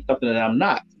pushing me to be something that I'm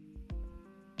not.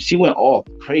 She went off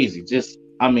crazy. Just,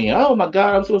 I mean, oh my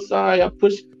God, I'm so sorry. I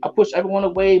push everyone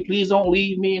away. Please don't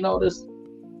leave me and all this.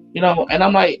 You know, and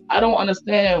I'm like, I don't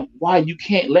understand why you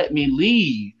can't let me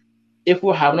leave if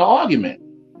we're having an argument.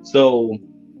 So,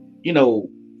 you know,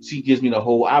 she gives me the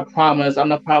whole, I promise I'm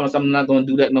not going to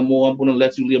do that no more. I'm going to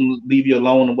let you leave you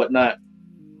alone and whatnot.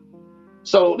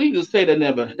 So needless to say, that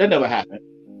never happened.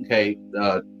 Okay.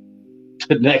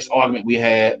 The next argument we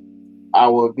had, I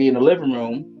would be in the living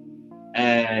room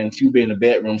and she'll be in the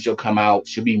bedroom. She'll come out.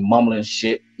 She'll be mumbling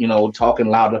shit, you know, talking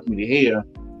loud enough for me to hear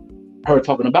her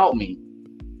talking about me.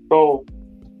 So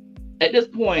at this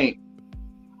point,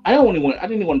 I didn't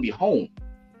even want to be home.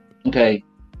 Okay.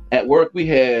 At work,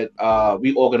 we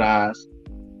organized,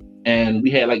 and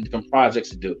we had like different projects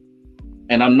to do.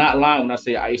 And I'm not lying when I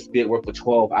say I used to be at work for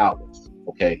 12 hours.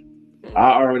 Okay.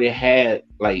 I already had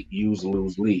like use,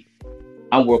 lose, leave.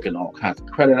 I'm working all kinds of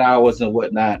credit hours and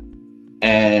whatnot.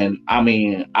 And I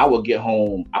mean, I would get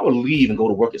home, I would leave and go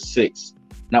to work at 6.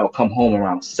 And I would come home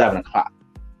around 7 o'clock.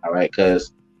 All right.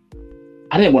 Because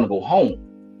I didn't want to go home.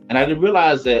 And I didn't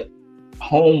realize that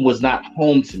home was not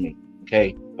home to me.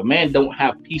 Okay. If a man don't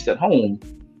have peace at home,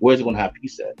 where's he going to have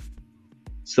peace at?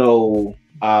 So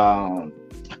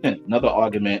another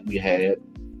argument we had,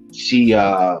 she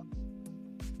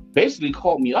basically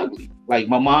called me ugly. Like,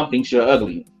 my mom thinks you're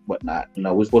ugly, whatnot. You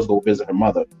know, we're supposed to go visit her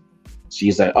mother.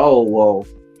 She's like, oh, well,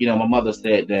 you know, my mother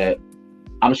said that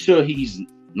I'm sure he's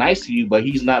nice to you, but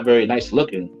he's not very nice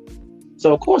looking.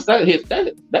 So of course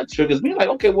that triggers me. Like,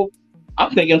 okay, well,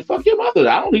 I'm thinking, fuck your mother.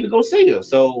 I don't need to go see her.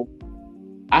 So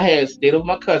I had stayed over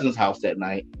my cousin's house that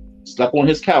night, slept on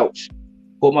his couch,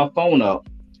 pulled my phone up,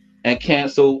 and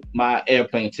canceled my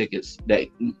airplane tickets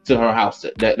to her house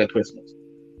that Christmas.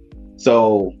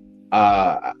 So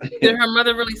did her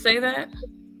mother really say that?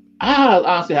 I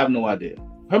honestly have no idea.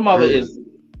 Her mother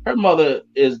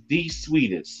is the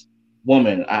sweetest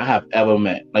woman I have ever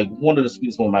met. Like, one of the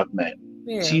sweetest women I've met.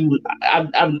 Yeah. I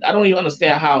don't even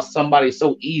understand how somebody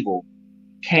so evil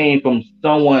came from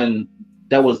someone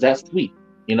that was that sweet,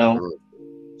 you know?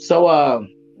 So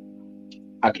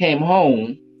I came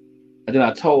home, and then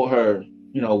I told her,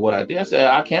 you know, what I did. I said,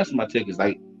 I canceled my tickets.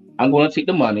 Like, I'm going to take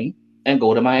the money and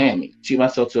go to Miami. Treat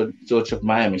myself to a trip to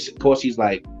Miami. Of course, she's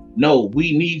like, no,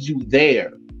 we need you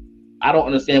there. I don't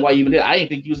understand why you even did it. I didn't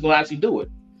think you was going to actually do it.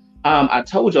 I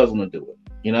told you I was going to do it,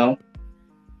 you know?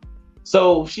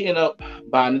 So she ended up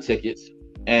buying the tickets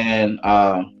and,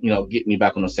 you know, getting me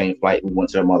back on the same flight. We went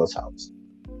to her mother's house.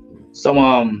 So,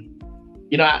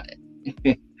 you know,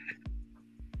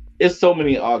 it's so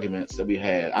many arguments that we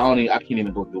had. I can't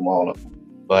even go through them all of them.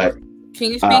 But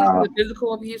can you speak to the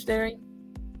physical abuse, Derry?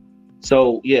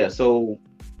 So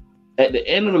at the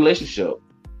end of the relationship,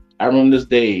 I remember this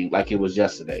day like it was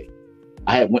yesterday.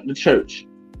 I had went to church.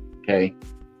 Okay.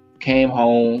 Came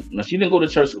home. Now, she didn't go to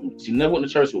church with me. She never went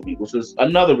to church with me, which was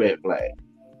another red flag.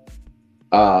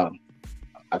 I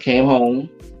came home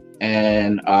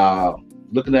and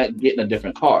looking at getting a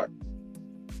different car.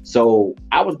 So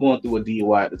I was going through a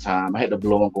DUI at the time. I had to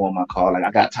blow and go in my car. Like,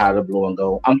 I got tired of blow and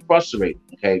go. I'm frustrated,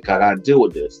 okay, because I got to deal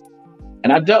with this.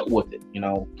 And I dealt with it,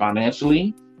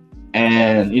 financially,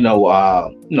 and,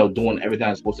 doing everything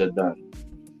I was supposed to have done.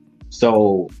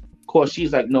 So, of course,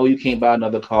 she's like, no, you can't buy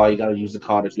another car. You got to use the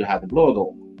car that you have to blow and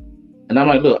go. And I'm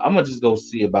like, look, I'm going to just go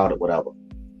see about it, whatever.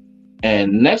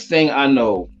 And next thing I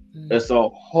know, it's a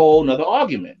whole nother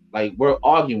argument. Like, we're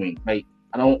arguing. Like,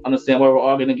 I don't understand why we're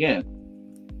arguing again.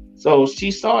 So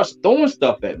she starts throwing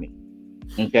stuff at me.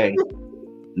 Okay.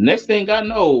 Next thing I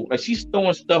know, like, she's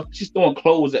throwing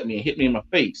clothes at me and hit me in my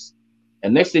face.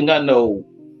 And next thing I know,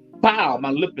 pow, my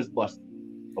lip is busted.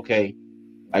 Okay.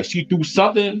 Like, she threw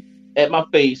something at my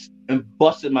face and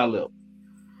busted my lip.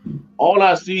 All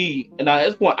I see, and at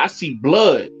this point, I see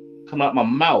blood come out my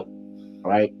mouth.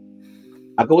 All right.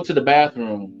 I go to the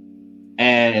bathroom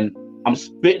and I'm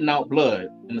spitting out blood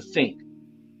in the sink.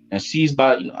 And she's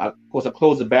by, of course, I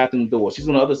close the bathroom door. She's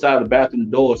on the other side of the bathroom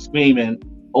door screaming,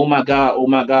 oh my God,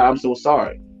 I'm so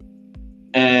sorry.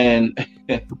 And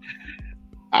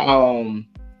I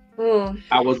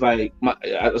was like,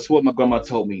 that's what my grandma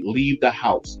told me, leave the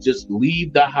house. Just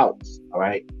leave the house, all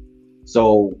right?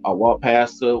 So I walked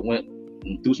past her, went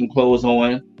and threw some clothes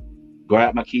on,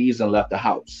 grabbed my keys and left the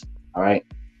house, all right?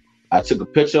 I took a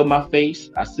picture of my face.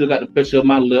 I still got the picture of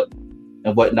my lip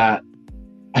and whatnot.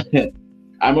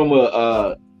 I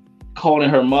remember calling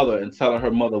her mother and telling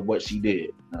her mother what she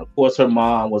did. And of course, her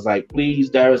mom was like, please,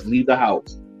 Darius, leave the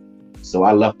house. So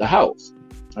I left the house.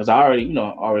 As I already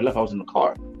left, I was in the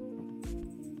car.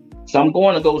 So I'm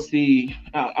going to go see,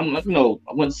 I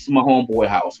went to see my homeboy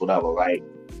house, whatever, right?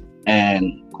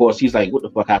 And of course, he's like, what the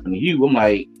fuck happened to you? I'm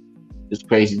like, this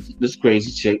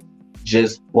crazy chick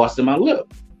just busted my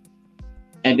lip.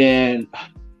 And then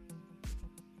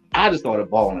I just started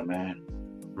bawling, man.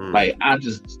 Like, I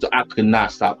could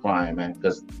not stop crying, man,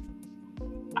 because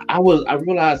I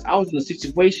realized I was in a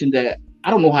situation that I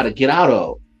don't know how to get out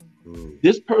of.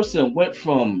 This person went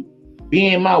from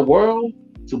being my world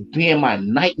to being my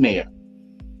nightmare.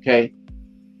 Okay.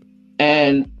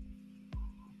 And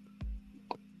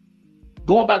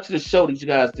going back to the show that you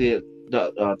guys did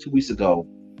 2 weeks ago,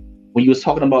 when you was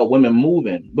talking about women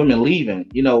leaving, women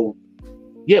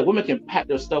can pack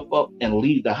their stuff up and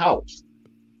leave the house.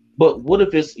 But what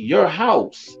if it's your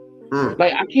house?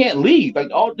 Like, I can't leave.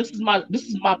 Like, this is my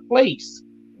place.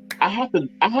 I have to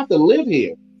live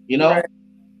here, Right.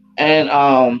 And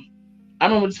I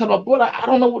remember telling my boy, like, I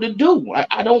don't know what to do.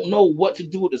 I don't know what to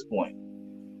do at this point,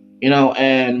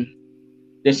 And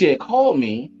then she had called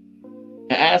me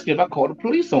and asked me if I called the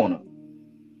police on her.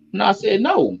 And I said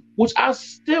no, which I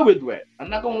still regret. I'm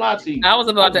not gonna lie to you. I was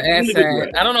about to ask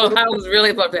that. I don't know if I was really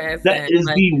about to ask that. That is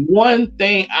the one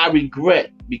thing I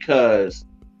regret, because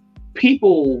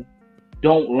people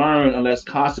don't learn unless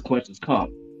consequences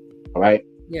come. All right.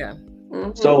 Yeah.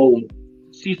 Mm-hmm. So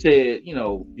she said,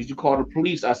 did you call the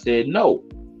police? I said no.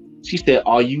 She said,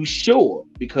 are you sure?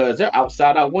 Because they're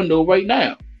outside our window right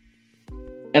now.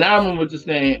 And I remember just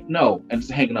saying no and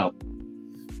just hanging up.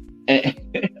 And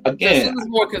again, so she was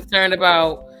more concerned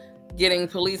about getting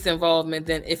police involvement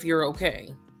than if you're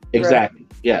okay. Exactly.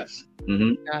 Right. Yes.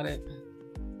 Mm-hmm. Got it.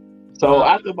 So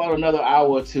after about another hour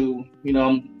or two,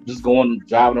 I'm just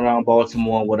driving around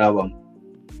Baltimore, whatever.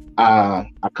 I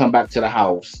come back to the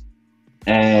house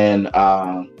and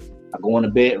I go in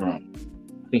the bedroom.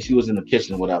 I think she was in the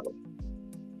kitchen, whatever.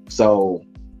 So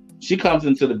she comes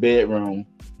into the bedroom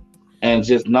and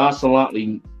just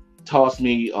nonchalantly tossed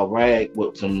me a rag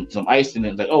with some ice in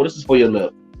it. Like, oh, this is for your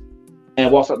lip.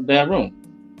 And walks out the damn room.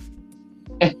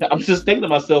 And I'm just thinking to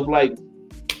myself, like,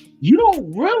 you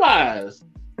don't realize,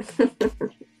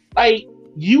 like,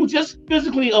 you just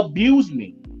physically abused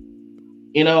me.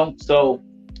 So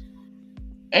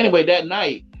anyway, that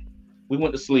night we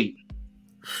went to sleep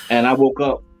and I woke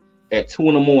up at 2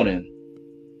 a.m,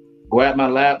 grabbed my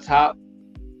laptop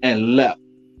and left.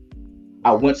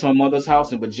 I went to my mother's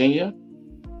house in Virginia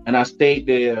and I stayed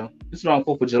there. This is around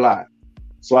 4th of July.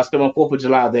 So I spent on 4th of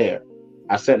July there.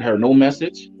 I sent her no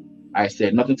message. I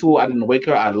said nothing to her. I didn't wake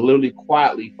her. I literally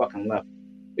quietly fucking left.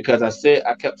 Because I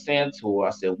kept saying to her,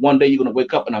 I said, one day you're going to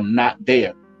wake up and I'm not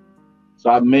there. So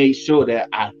I made sure that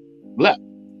I left.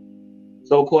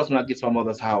 So of course, when I get to my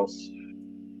mother's house,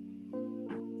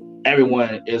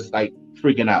 everyone is like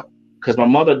freaking out. Because my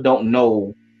mother don't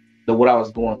know what I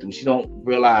was going through. She don't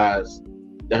realize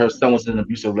that her son was in an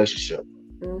abusive relationship.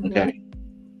 Mm-hmm. Okay.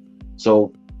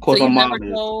 So of course, so my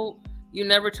mom you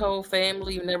never told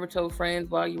family, you never told friends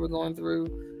while you were going through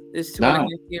this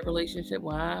 2.5-year relationship.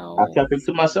 Wow. I kept it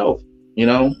to myself,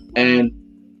 and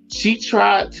she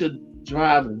tried to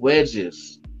drive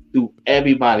wedges through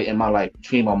everybody in my life,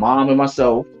 between my mom and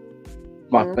myself,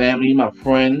 my family, my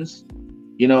friends,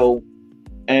 you know.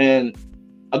 And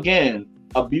again,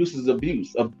 abuse is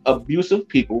abuse. Abusive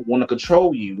people want to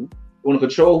control you, want to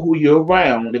control who you're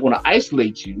around. They want to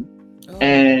isolate you.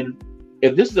 And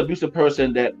if this is an abusive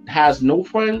person that has no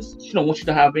friends, she don't want you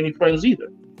to have any friends either.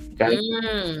 Okay.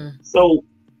 So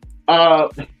I'm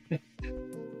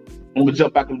gonna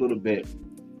jump back a little bit.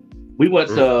 We went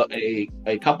to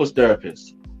a couples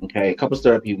therapist. Okay, couples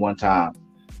therapy one time.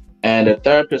 And the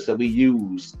therapist that we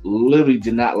used literally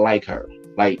did not like her.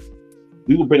 Like,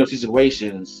 we would bring up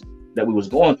situations that we was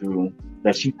going through,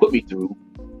 that she put me through,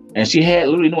 and she had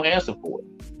literally no answer for it.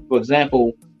 For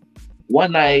example,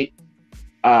 one night,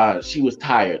 she was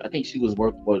tired. I think she was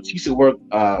she used to work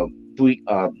about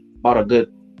a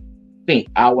good,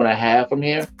 hour and a half from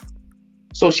here.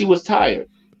 So she was tired.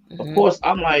 Of course,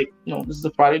 I'm like, this is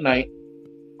a Friday night.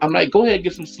 I'm like, go ahead and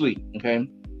get some sleep, okay?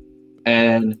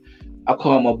 And I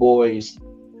call my boys,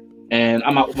 and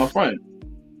I'm out with my friend.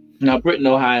 Now, Britt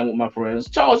know how I am with my friends.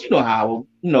 Charles, you know how,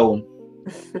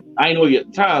 I ain't know you at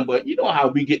the time, but you know how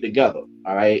we get together,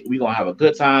 all right? We gonna have a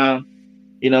good time,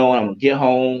 and I'm gonna get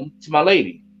home to my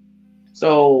lady.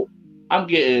 So I'm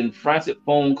getting frantic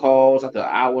phone calls after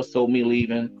hours told me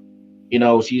leaving.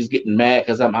 She's getting mad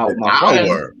because I'm out with my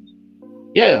friend.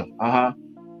 Yeah,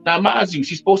 Now, mind you,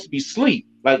 she's supposed to be asleep.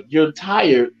 Like, you're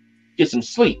tired, get some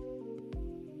sleep.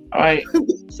 All right.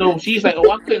 So she's like,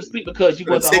 I couldn't sleep because you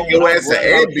wasn't home. Take your ass to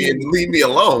Airbnb and leave me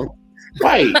alone.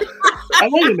 Right.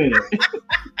 Wait a minute.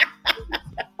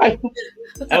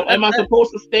 Am I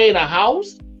supposed to stay in a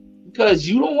house because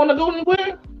you don't want to go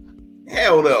anywhere?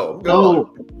 Hell no.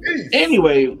 So,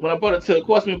 anyway, when I brought it to, of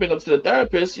course, we bring it to the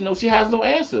therapist, she has no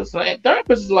answers. So the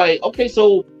therapist is like, okay,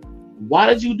 so why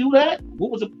did you do that?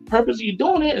 What was the purpose of you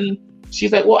doing it? And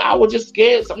she's like, well, I was just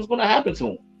scared something's going to happen to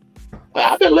him. But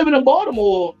I've been living in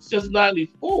Baltimore since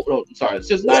 94. Oh, sorry,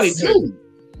 since 92.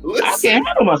 I can't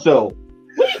handle myself.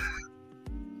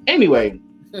 Anyway,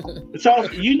 Charles,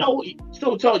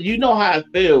 Charles, you know how it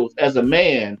feels as a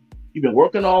man. You've been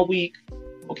working all week.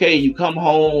 Okay, you come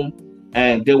home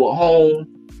and they were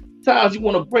home. Sometimes you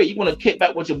want to break. You want to kick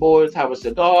back with your boys, have a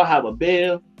cigar, have a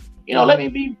beer. Let me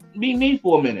be me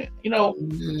for a minute.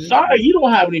 Sorry, you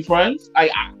don't have any friends. I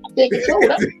can't control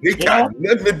that. It got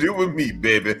nothing to do with me,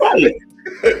 baby. Right.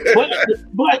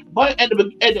 but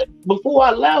before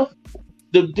I left,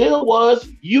 the deal was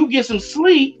you get some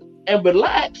sleep and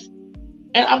relax,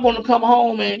 and I'm going to come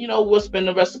home and we'll spend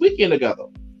the rest of the weekend together.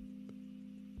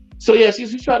 So yeah,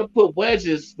 she tried to put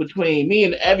wedges between me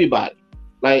and everybody.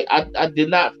 Like I did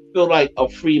not feel like a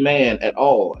free man at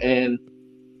all, and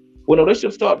when the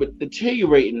relationship started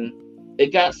deteriorating,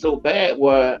 it got so bad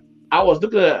where I was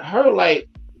looking at her like,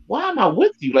 why am I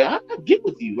with you? Like, I can't get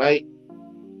with you. Like,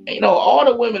 all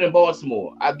the women in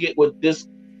Baltimore, I get with this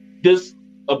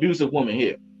abusive woman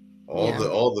here. All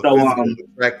the physical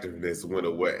attractiveness went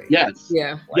away. Yes.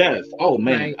 Yeah. Yes. Oh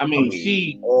man.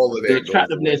 Right. All of that. The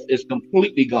attractiveness is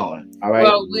completely gone. All right.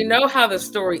 Well, we know how the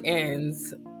story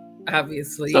ends,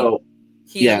 obviously. So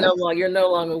you're no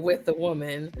longer with the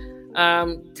woman.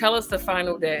 Tell us the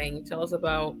final day. Tell us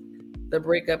about the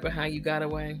breakup and how you got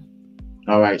away.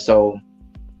 All right. So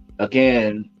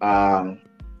again, I'm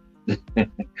in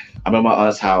my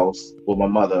aunt's house with my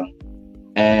mother,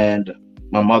 and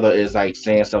my mother is like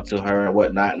saying stuff to her and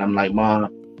whatnot. And I'm like, Mom,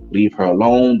 leave her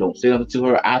alone. Don't say nothing to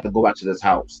her. I have to go back to this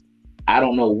house. I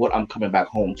don't know what I'm coming back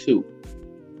home to.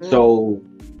 So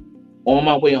on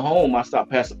my way home, I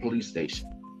stopped past the police station.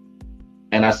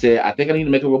 And I said, I think I need to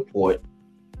make a report.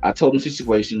 I told them the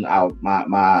situation.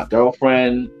 My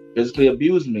girlfriend physically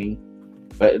abused me.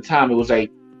 But at the time, it was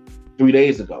like 3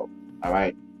 days ago. All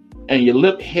right. And your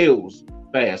lip heals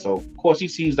fast. So, of course, he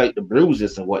sees like the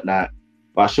bruises and whatnot.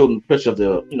 But I showed him a picture of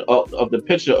the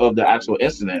picture of the actual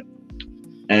incident.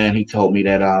 And he told me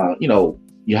that,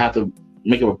 you have to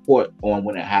make a report on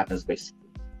when it happens, basically.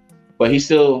 But he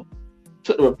still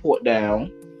took the report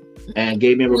down and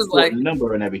gave me a report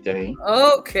number and everything.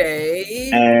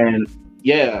 Okay. And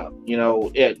yeah,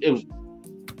 it was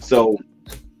so.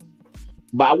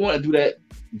 But I want to do that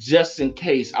just in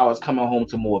case I was coming home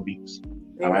to more abuse.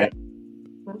 All right.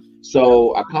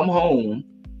 So I come home,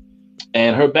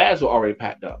 and her bags were already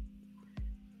packed up.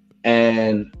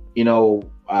 And she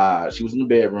was in the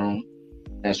bedroom,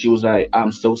 and she was like,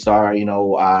 "I'm so sorry.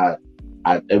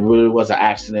 It really was an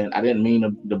accident. I didn't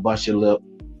mean to bust your lip."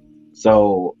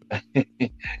 So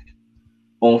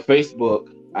on Facebook,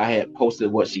 I had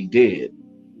posted what she did.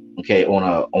 Okay,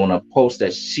 on a post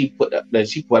that she put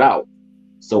out,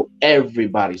 so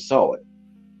everybody saw it.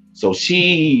 So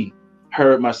she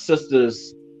heard my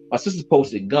sister's My sisters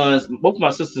posted guns. Both of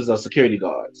my sisters are security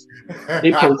guards.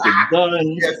 They posted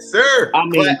guns. Yes, sir. I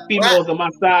mean, females on my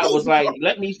side was like,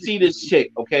 "Let me see this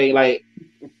chick, okay? Like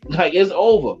it's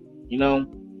over, you know."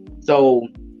 So,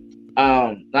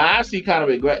 I actually kind of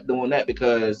regret doing that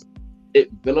because it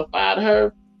vilified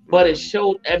her, but it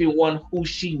showed everyone who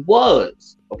she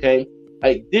was. Okay,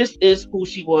 like this is who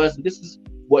she was, and this is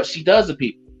what she does to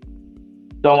people.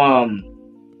 So,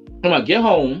 when I get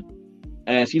home.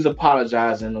 And she's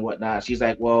apologizing and whatnot. She's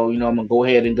like, well, I'm going to go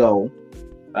ahead and go.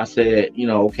 I said,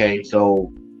 okay.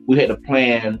 So we had a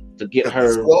plan to get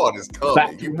her squad is coming.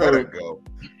 Back You to better her, go.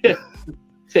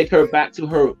 take her back to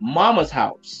her mama's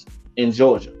house in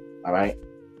Georgia. All right.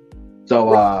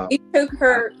 So he took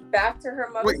her back to her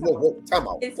mother's house. Wait, time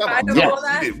out. In Time spite out. of Yes. all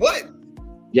that? You did what?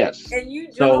 Yes. And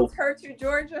you drove her to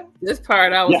Georgia? This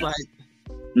part I was Yes.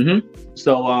 like,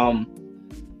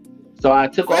 So I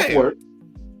took off work.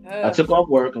 I took off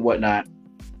work and whatnot,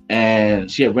 and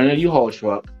she had rented a U-Haul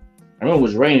truck. I remember it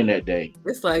was raining that day.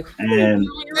 It's like, and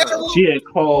she had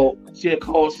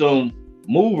called some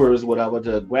movers, whatever,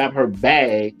 to grab her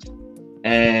bags,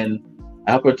 and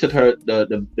I helped her took her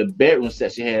the bedroom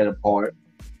set she had apart,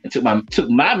 and took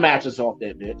my mattress off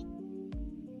that bitch.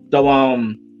 So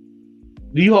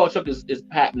the U-Haul truck is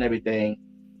packed and everything,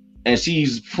 and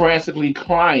she's frantically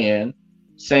crying,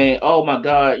 saying, "Oh my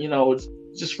God,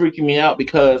 it's just freaking me out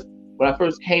because when I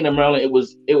first came to Maryland, it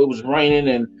was raining,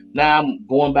 and now I'm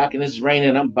going back and it's raining.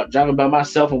 And I'm driving by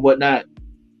myself and whatnot."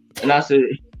 And I said,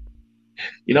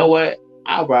 "You know what?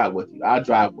 I'll ride with you. I'll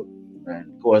drive with you."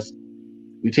 And of course,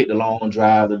 we take the long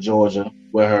drive to Georgia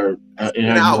where her in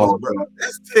her hours, bro.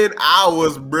 That's 10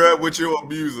 hours, bro, with your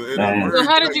abuser. So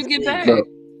how did you get back?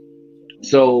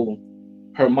 So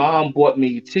her mom bought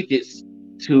me tickets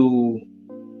to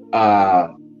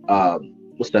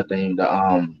what's that thing?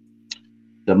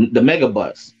 The mega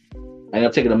bus. I ended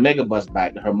up taking the mega bus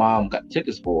back that her mom got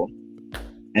tickets for.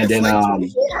 And then like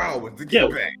 24 hours to get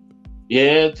back.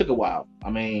 Yeah, it took a while. I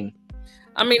mean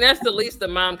that's the least the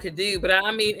mom could do. But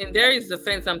I mean, in Darius'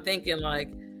 defense, I'm thinking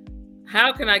like,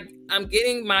 how can I'm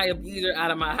getting my abuser out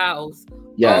of my house.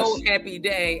 Yes. Oh, happy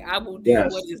day. I will do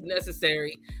what is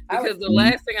necessary. Because the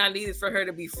last thing I need is for her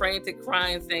to be frantic,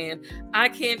 crying, saying, "I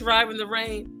can't drive in the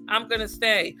rain. I'm going to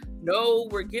stay." No,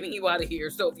 we're getting you out of here.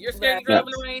 So if you're scared to drive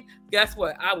in the rain, guess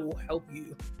what? I will help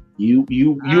you. You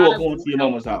are going to your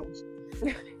mama's house.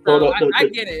 So I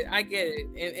get it. I get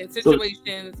it. In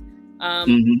situations,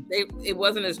 it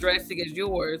wasn't as drastic as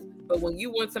yours, but when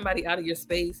you want somebody out of your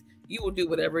space, you will do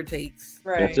whatever it takes.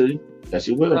 Right. Yes,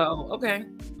 you will. Oh, okay.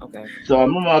 So I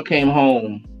remember I came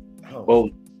home. Well,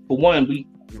 for one, we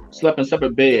slept in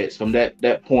separate beds from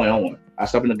that point on. I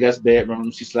slept in the guest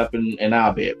bedroom. She slept in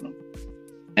our bedroom.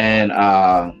 And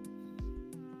I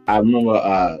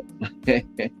remember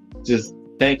just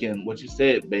thinking what you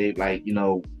said, babe. Like,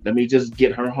 let me just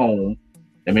get her home.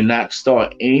 Let me not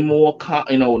start any more,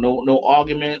 no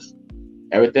arguments.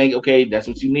 Everything okay? That's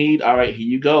what you need. All right, here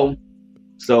you go.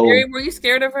 So, were you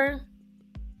scared of her?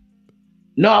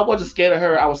 No, I wasn't scared of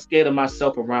her. I was scared of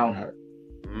myself around her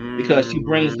because she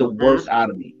brings the worst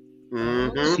out of me.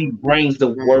 Mm-hmm. She brings the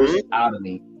worst out of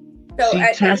me. So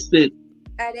she tested.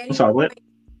 I'm sorry, what?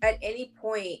 At any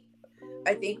point,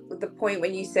 I think the point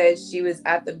when you said she was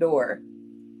at the door,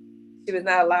 she was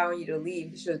not allowing you to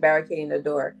leave. She was barricading the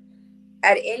door.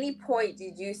 At any point,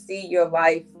 did you see your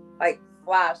life like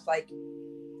flash? Like,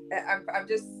 I'm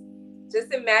just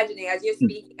imagining as you're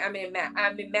speaking. I'm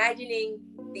imagining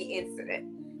the incident.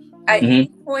 At any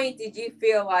point, did you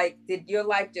feel like did your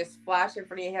life just flash in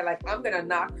front of your head? Like, I'm gonna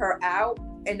knock her out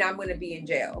and I'm gonna be in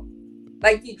jail.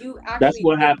 Like, did you actually? That's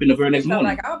what happened the very next morning.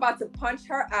 Like, I'm about to punch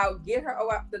her out, get her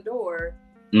out the door,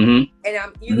 and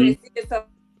you're gonna see yourself.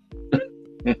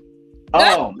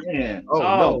 Oh man! Oh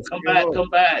no! Come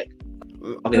back!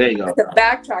 Okay, there you go. To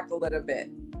backtrack a little bit.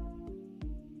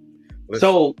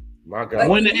 So, my God, like,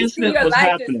 when the incident was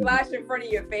happening, just flash in front of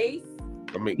your face.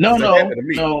 I mean, no.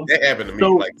 That happened to me,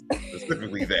 so, like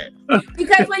specifically that.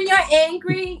 Because when you're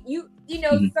angry, you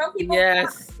know, some people,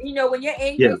 yes, when you're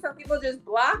angry, some people just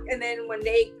block, and then when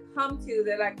they come to,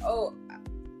 they're like, oh,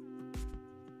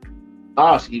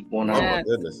 keep going on. Oh my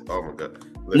goodness! Oh my God!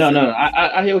 Listen. No.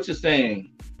 I hear what you're saying.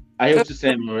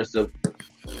 Marissa.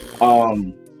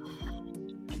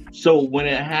 So when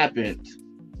it happened,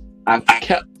 I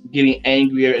kept getting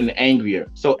angrier and angrier.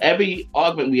 So every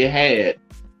argument we had,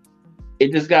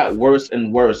 it just got worse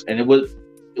and worse. And it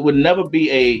would never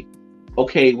be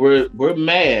okay, we're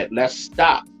mad, let's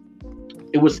stop.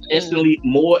 It was instantly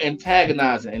more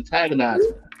antagonizing.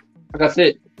 Like I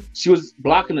said, she was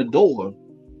blocking the door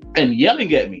and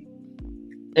yelling at me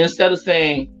instead of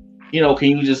saying,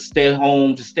 can you just stay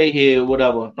home, just stay here,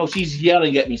 whatever. No, she's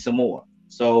yelling at me some more.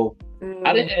 So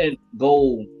I didn't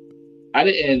go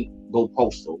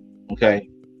postal. Okay.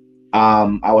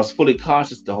 I was fully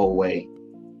conscious the whole way.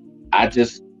 I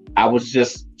was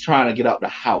just trying to get out the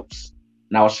house,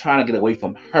 and I was trying to get away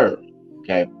from her.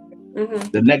 Okay.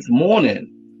 The next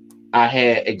morning, I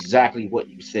had exactly what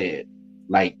you said.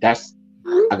 Like I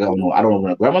don't know when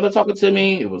my grandmother talking to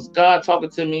me, it was God talking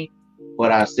to me,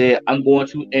 but I said I'm going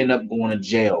to end up going to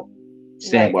jail,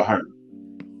 staying with her,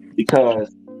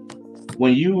 because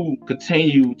when you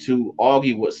continue to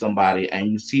argue with somebody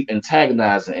and you keep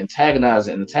antagonizing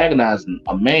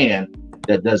a man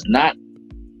that does not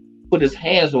put his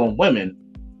hands on women,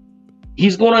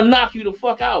 he's gonna knock you the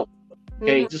fuck out.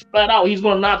 Okay, just flat out, he's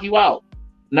gonna knock you out.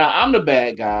 Now I'm the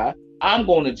bad guy. I'm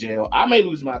going to jail. I may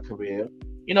lose my career.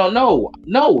 No,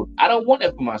 I don't want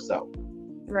that for myself.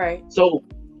 Right. So,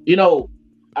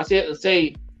 I said to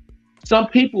say, some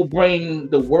people bring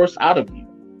the worst out of you,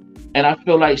 and I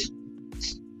feel like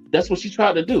that's what she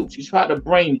tried to do. She tried to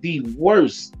bring the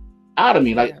worst out of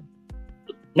me, like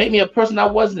make me a person I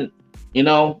wasn't.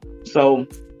 So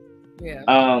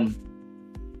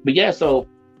but yeah, so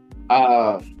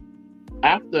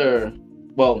after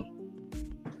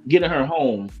getting her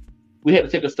home, we had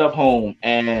to take her stuff home,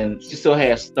 and she still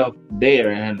had stuff there,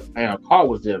 and her car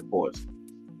was there for us.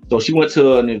 So she went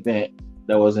to an event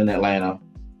that was in Atlanta,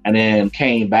 and then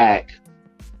came back,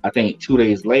 I think 2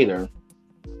 days later,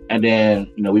 and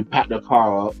then we packed her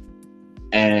car up,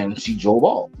 and she drove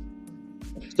off.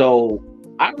 So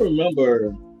I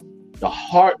remember the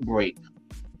heartbreak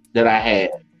that I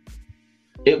had.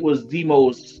 It was the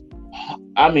most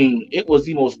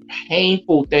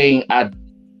painful thing I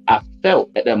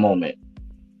felt at that moment.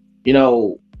 I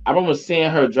remember seeing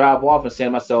her drive off and saying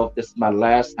to myself, this is my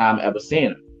last time ever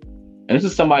seeing her. And this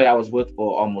is somebody I was with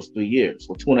for almost 3 years,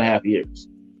 or 2.5 years.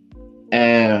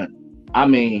 And I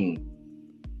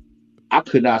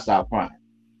could not stop crying.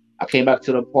 I came back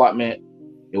to the apartment.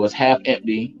 It was half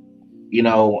empty,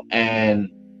 and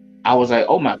I was like,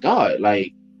 oh my God,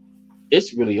 like,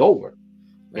 it's really over,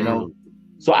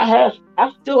 So I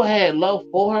still had love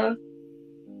for her,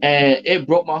 and it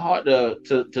broke my heart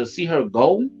to see her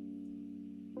go.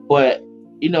 But,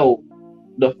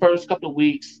 the first couple of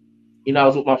weeks, I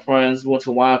was with my friends, went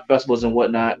to wine festivals and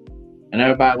whatnot, and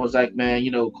everybody was like, man,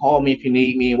 call me if you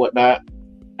need me and whatnot.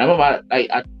 I remember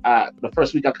the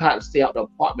first week I kind of stay out the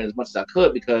apartment as much as I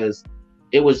could, because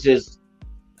it was just,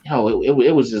 it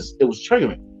was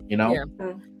triggering, Yeah.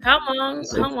 How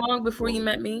long before you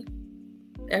met me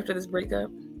after this breakup?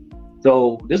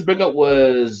 So this breakup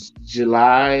was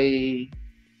July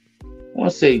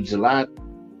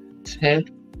 10th,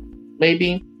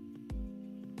 maybe.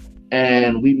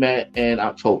 And we met in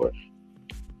October.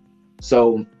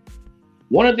 So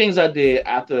one of the things I did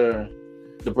after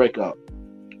the breakup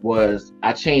was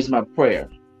I changed my prayer.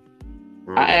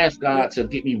 I asked God to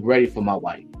get me ready for my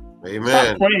wife. Amen.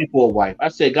 Stop praying for a wife. I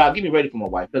said, God, get me ready for my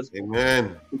wife.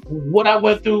 Amen. What I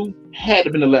went through had to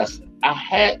have been a lesson. That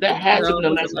had to have been a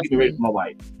lesson to get me ready for my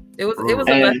wife. It was a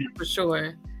lesson for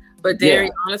sure. But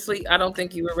Derry, honestly, I don't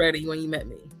think you were ready when you met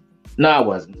me. No, I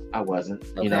wasn't.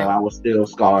 Okay. I was still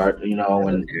scarred,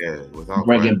 and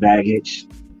bringing baggage.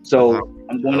 So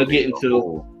I'm going to get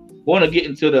into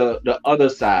the other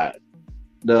side,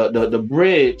 the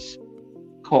bridge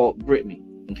called Brittany.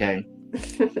 Okay.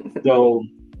 So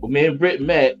when me and Britt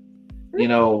met,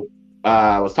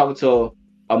 I was talking to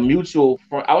a mutual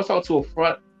friend. I was talking to a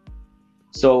friend.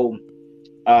 So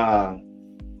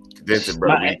condense it, bro.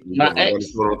 We're running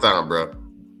short on time, bro.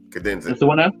 Condense it. What's the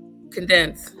one now?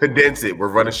 Condense it. We're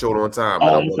running short on time.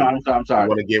 Oh, I'm sorry. I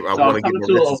want to give a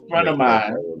friend of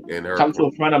mine. Talking to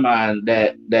a friend of mine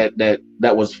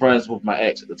that was friends with my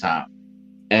ex at the time,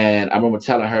 and I remember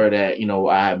telling her that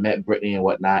I had met Brittany and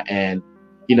whatnot, and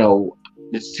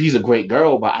she's a great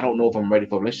girl, but I don't know if I'm ready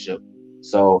for a relationship.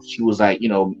 So she was like, I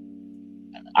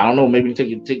don't know, maybe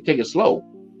take it slow,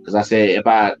 because I said if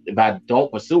I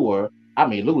don't pursue her, I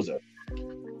may lose her.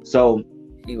 So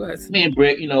me and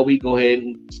Britt, we go ahead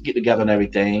and get together and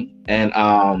everything, and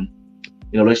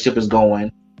relationship is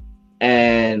going,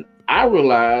 and I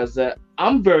realized that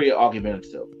I'm very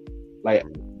argumentative. Like,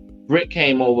 Britt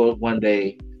came over one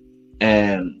day,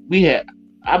 and I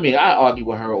argued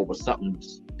with her over something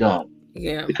dumb.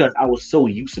 Yeah. Because I was so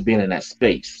used to being in that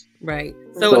space. Right.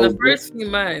 So in the first few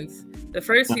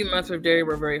months with Derry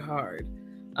were very hard.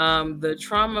 The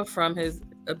trauma from his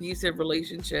abusive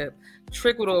relationship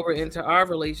trickled over into our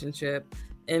relationship,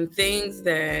 and things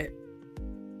that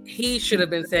he should have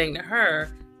been saying to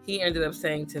her, he ended up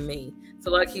saying to me. So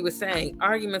like he was saying,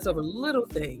 arguments over little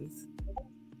things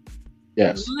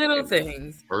Yes. Little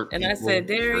things. And I said,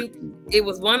 Derry, it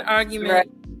was one argument, Right.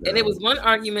 and it was one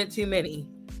argument too many.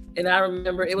 And I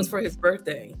remember it was for his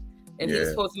birthday, and he was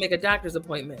supposed to make a doctor's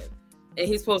appointment, and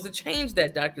he's supposed to change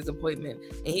that doctor's appointment,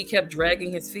 and he kept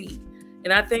dragging his feet.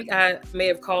 And I think I may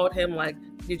have called him like,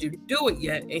 did you do it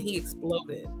yet? And he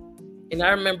exploded. And I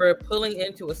remember pulling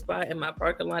into a spot in my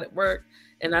parking lot at work,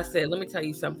 and I said, let me tell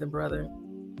you something, brother.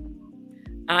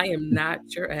 I am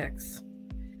not your ex.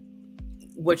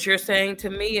 What you're saying to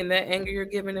me and that anger you're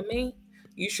giving to me,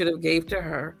 you should have gave to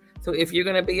her. So if you're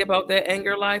going to be about that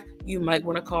anger life, you might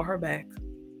want to call her back.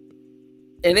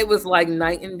 And it was like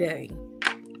night and day.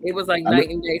 It was like night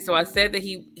and day. So I said that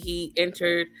he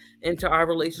entered into our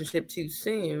relationship too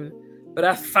soon. But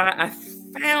I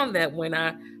found that when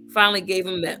I finally gave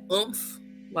him that oomph,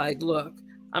 like, look,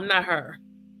 I'm not her.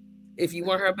 If you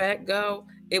want her back, go.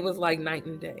 It was like night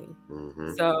and day.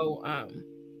 Mm-hmm. So,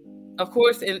 of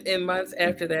course, in months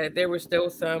after that, there were still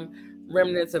some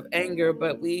remnants of anger,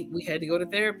 but we had to go to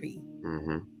therapy.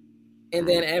 Mm-hmm. And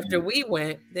then after we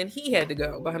went, then he had to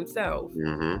go by himself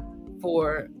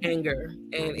for anger.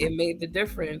 And it made the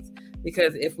difference,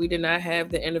 because if we did not have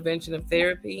the intervention of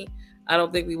therapy, I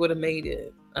don't think we would have made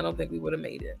it.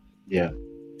 Yeah.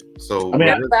 So I mean,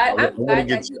 I want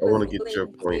to get your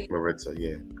point, Maritza.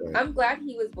 Yeah. Go ahead. I'm glad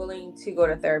he was willing to go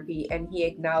to therapy, and he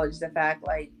acknowledged the fact,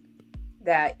 like,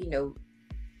 that, you know,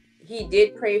 he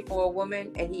did pray for a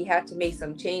woman, and he had to make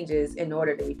some changes in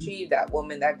order to achieve that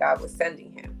woman that God was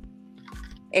sending him.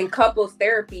 And couples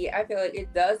therapy, I feel like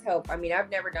it does help. I mean,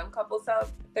 I've never done couples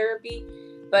therapy,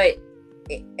 but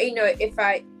you know, if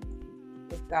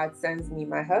God sends me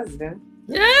my husband,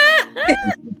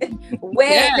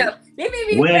 Wait.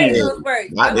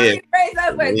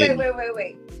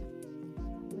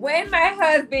 When my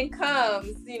husband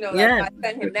comes, you know, like I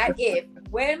send him that gift.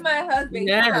 When my husband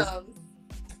comes,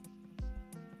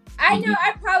 I know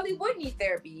I probably would need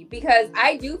therapy, because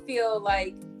I do feel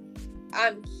like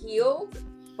I'm healed.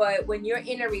 But when you're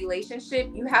in a relationship,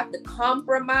 you have to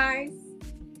compromise,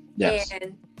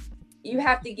 and you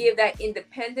have to give that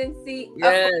independency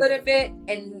up a little bit.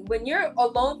 And when you're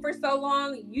alone for so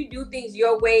long, you do things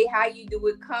your way, how you do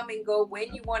it, come and go,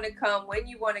 when you want to come, when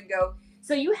you want to go.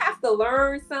 So you have to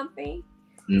learn something.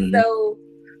 Mm-hmm. So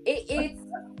it's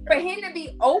for him to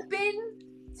be open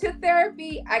to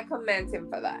therapy. I commend him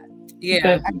for that.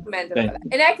 Yeah. I commend him for that.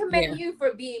 And I commend you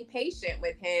for being patient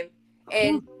with him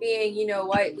and being, you know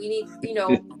what, we need, you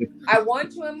know, I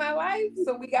want you in my life,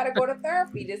 so we got to go to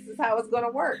therapy. This is how it's going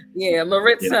to work. Yeah,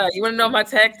 Maritza, you want to know my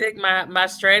tactic, my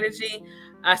strategy?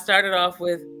 I started off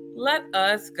with, let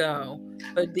us go.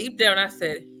 But deep down, I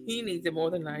said, he needs it more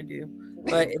than I do.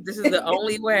 But if this is the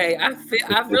only way, I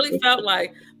really felt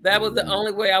like that was the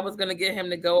only way I was going to get him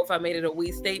to go if I made it a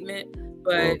we statement.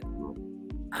 But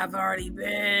I've already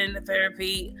been to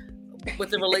therapy with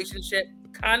the relationship,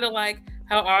 kind of like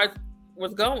how ours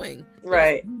was going.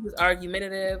 Right. He was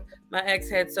argumentative. My ex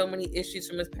had so many issues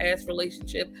from his past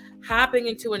relationship, hopping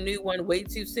into a new one way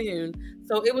too soon.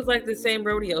 So it was like the same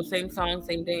rodeo, same song,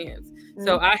 same dance. Mm-hmm.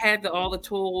 So I had all the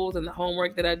tools and the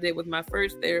homework that I did with my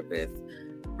first therapist,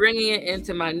 bringing it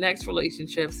into my next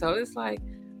relationship. So it's like,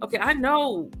 okay, I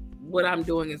know what I'm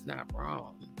doing is not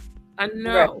wrong. I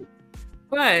know.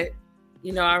 Right. But,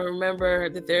 you know, I remember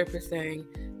the therapist saying,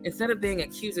 instead of being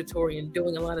accusatory and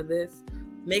doing a lot of this,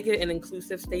 make it an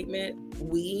inclusive statement,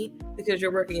 because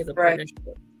you're working as a partnership.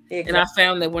 Exactly. And I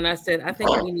found that when I said, I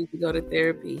think we need to go to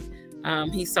therapy,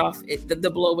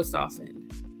 the blow was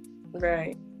softened.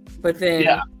 Right. But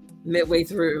then midway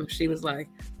through, she was like,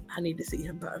 I need to see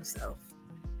him by himself.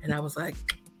 And I was like,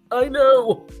 I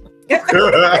know.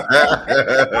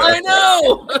 I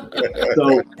know.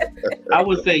 So I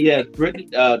would say, yes, Brittany,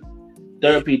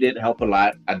 therapy did help a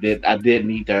lot. I did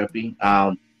need therapy.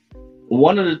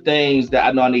 One of the things that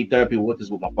I know I need therapy with is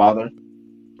with my father.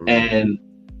 Mm-hmm. And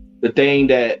the thing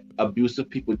that abusive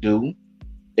people do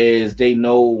is they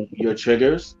know your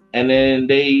triggers and then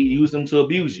they use them to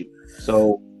abuse you.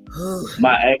 So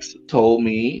my ex told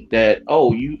me that,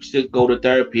 you should go to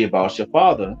therapy about your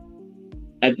father.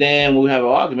 And then when we have an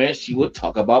argument, she would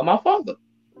talk about my father.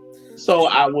 So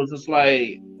I was just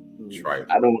like,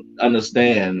 I don't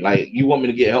understand. Like, you want me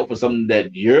to get help for something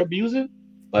that you're abusing?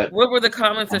 But what were the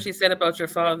comments that she said about your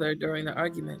father during the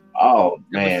argument? Oh,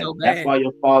 man, so that's why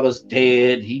your father's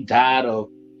dead. He died of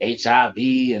HIV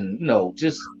and, now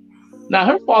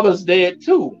her father's dead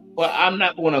too. But I'm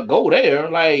not going to go there.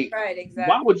 Like, right, exactly.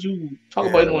 Why would you talk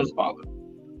about anyone's father?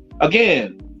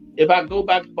 Again, if I go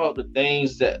back about the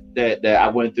things that I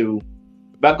went through,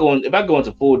 if I go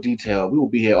into full detail, we will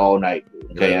be here all night.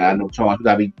 Okay, and I know, Charles, we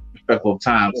gotta be respectful of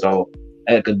time, so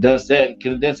I condense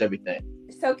everything.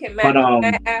 So can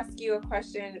I ask you a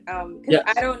question? Because yes.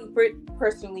 I don't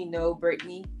personally know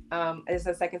Brittany. It's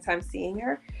the second time seeing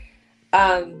her.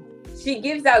 She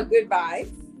gives out good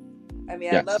vibes. I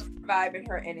mean, yes. I love her vibe and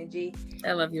her energy.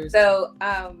 I love yours. So,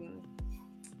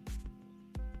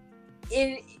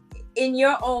 in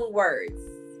your own words,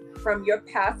 from your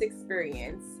past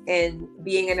experience and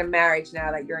being in a marriage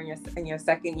now that you're in your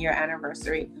second year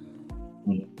anniversary,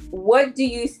 what do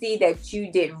you see that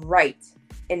you did right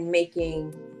in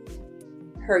making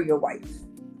her your wife?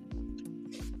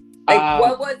 Like,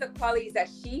 what was the qualities that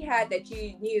she had that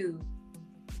you knew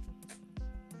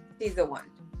she's the one?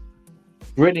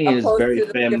 Brittany is very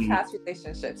feminine. Your past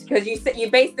relationships, because you said you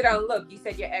based it on look. You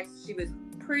said your ex, she was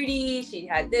pretty, she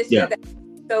had this, she had that.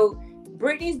 So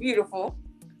Brittany's beautiful.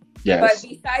 Yes. But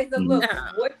besides the look,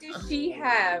 what did she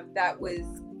have that was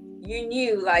you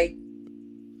knew, like,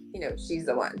 she's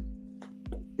the one?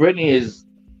 Brittany is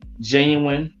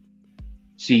genuine.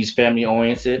 She's family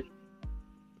oriented.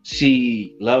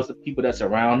 She loves the people that's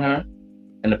around her,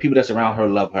 and the people that's around her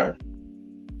love her.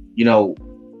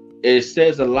 It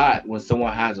says a lot when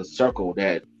someone has a circle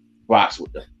that rocks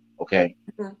with them. Okay.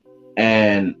 Mm-hmm.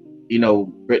 And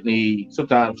Brittany,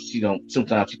 sometimes she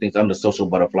thinks I'm the social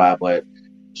butterfly, but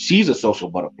she's a social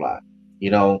butterfly,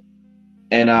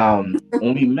 And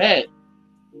when we met,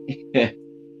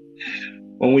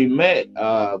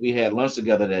 we had lunch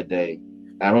together that day.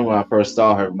 I remember when I first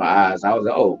saw her, my eyes, I was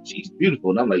like, oh, she's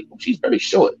beautiful. And I'm like, oh, she's very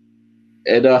short.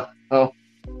 And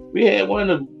we had one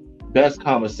of the best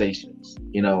conversations,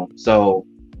 So,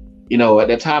 at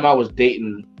that time I was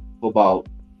dating for about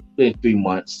 3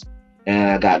 months,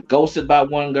 and I got ghosted by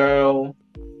one girl,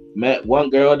 met one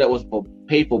girl that was for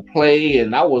pay-for play,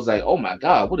 and I was like, oh my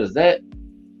God, what is that?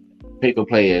 Pay-for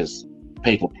play is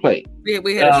pay-for play. Yeah,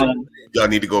 we had y'all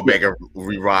need to go back and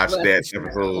rewatch that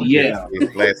episode. Yeah.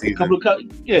 Last season.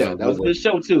 That was a good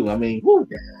show too. I mean, woo.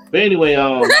 But anyway,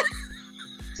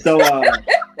 so I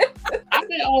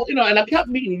said, and I kept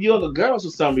meeting younger girls for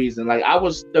some reason. Like, I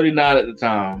was 39 at the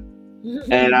time,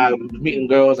 and I was meeting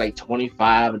girls like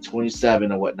 25 and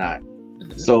 27 and whatnot.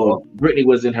 So Brittany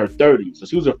was in her 30s, so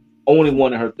she was the only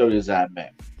one in her 30s I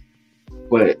met.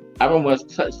 But I remember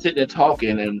sitting there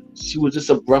talking, and she was just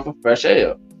a breath of fresh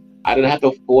air. I didn't have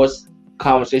to force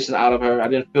conversation out of her. I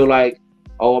didn't feel like,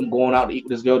 oh, I'm going out to eat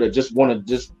with this girl that just want to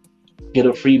just get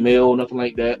a free meal, nothing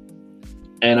like that.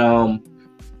 And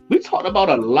we talked about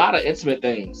a lot of intimate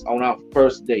things on our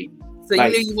first date. So you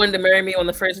knew you wanted to marry me on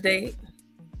the first date?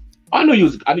 I knew you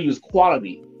was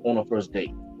quality on the first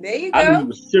date. There you go. I knew you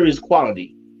was serious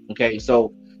quality. Okay,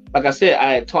 so like I said,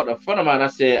 I had talked to a friend of mine. I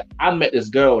said, I met this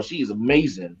girl. She's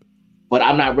amazing, but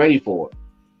I'm not ready for it.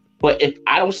 But if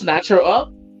I don't snatch her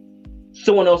up,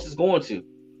 someone else is going to.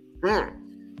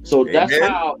 So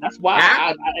that's why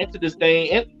I entered this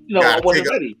thing, and I wasn't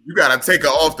ready. You gotta take her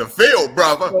off the field,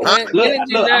 brother. When did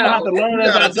you know? I'm gonna have to learn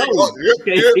as I go.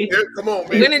 Come on,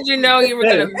 man. When did you know you were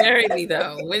gonna marry me,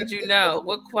 though? When did you know?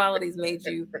 What qualities made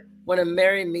you want to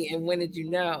marry me, and when did you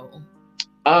know?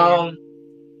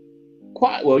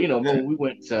 Quite well, when we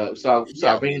went to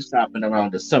ring shopping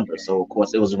around December, so of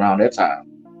course it was around that time.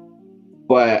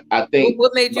 But I think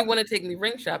what made you want to take me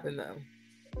ring shopping, though?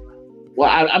 Well,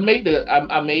 I made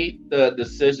the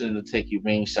decision to take you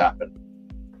ring shopping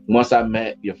once I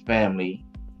met your family.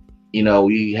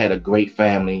 We had a great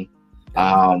family.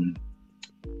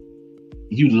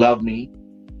 You loved me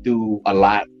through a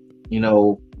lot,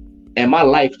 and my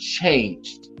life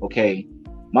changed. Okay,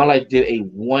 my life did a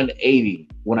 180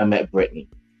 when I met Brittany.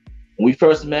 When we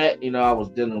first met, I was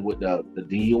dealing with the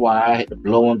DUI. I had to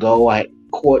blow and go. I had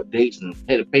court dates and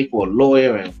had to pay for a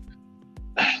lawyer, and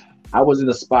I was in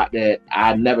a spot that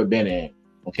I'd never been in.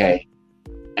 Okay.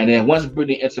 And then once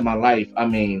Brittany entered my life, I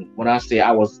mean, when I say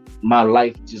my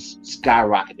life just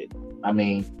skyrocketed. I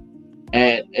mean,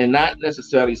 and not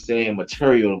necessarily saying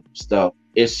material stuff.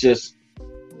 It's just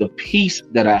the peace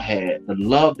that I had, the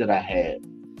love that I had,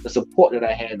 the support that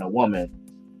I had in a woman.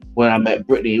 When I met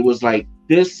Brittany, it was like,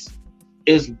 this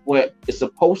is what it's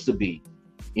supposed to be,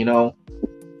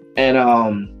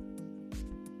 And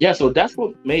so that's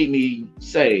what made me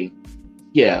say,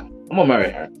 yeah, I'm gonna marry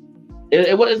her.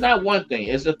 It's not one thing;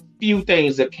 it's a few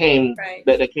things that came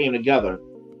that came together,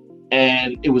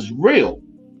 and it was real.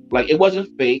 Like, it wasn't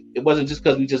fake. It wasn't just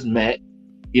because we just met.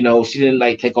 She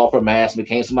didn't take off her mask and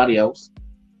became somebody else.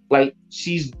 Like,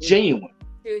 she's genuine.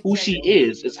 Who she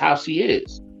is how she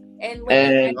is. And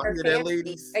when her family,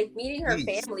 meeting her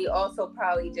family also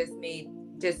probably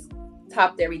just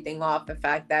topped everything off. The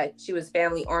fact that she was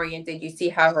family oriented, you see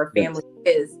how her family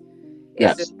is.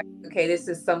 It's just like, okay, this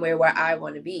is somewhere where I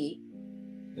want to be.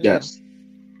 Yes.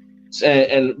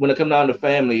 And when it comes down to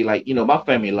family, like, my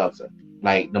family loves her.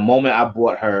 Like, the moment I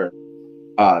brought her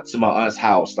to my aunt's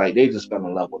house, like, they just fell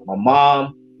in love with her. My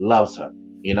mom loves her,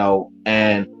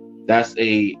 and that's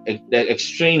that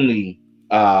extremely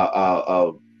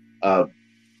a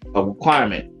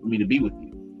requirement for me to be with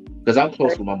you, because I'm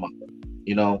close with my mother.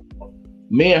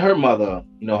 Me and her mother,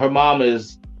 her mom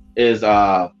is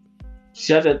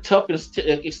she has a tough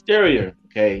exterior,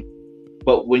 okay,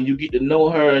 but when you get to know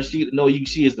her and she get to know you,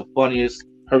 she is the funniest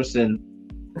person.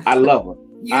 I love her.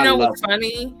 What's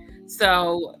funny?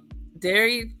 So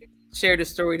Derry shared a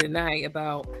story tonight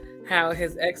about how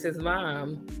his ex's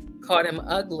mom called him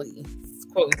ugly,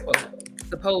 quote unquote,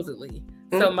 supposedly.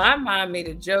 So my mom made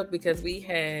a joke because we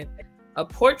had a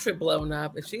portrait blown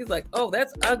up, and she's like, "Oh,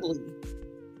 that's ugly."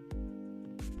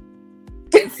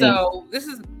 And so this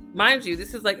is, mind you,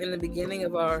 this is like in the beginning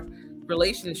of our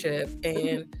relationship,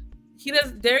 and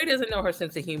Derry doesn't know her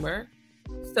sense of humor.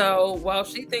 So while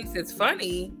she thinks it's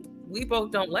funny, we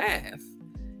both don't laugh.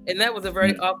 And that was a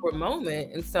very awkward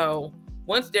moment. And so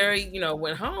once Derry,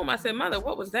 went home, I said, "Mother,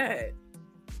 what was that?"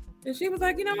 And she was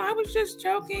like, "I was just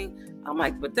joking." I'm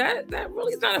like, "But that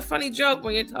really is not a funny joke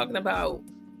when you're talking about,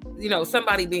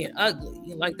 somebody being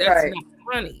ugly. Like, that's not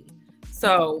funny."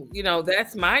 So,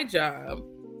 that's my job,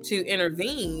 to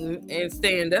intervene and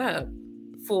stand up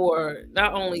for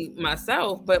not only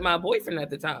myself, but my boyfriend at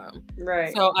the time.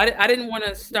 Right. So I didn't want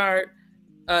to start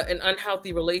an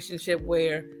unhealthy relationship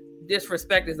where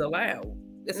disrespect is allowed.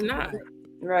 It's not.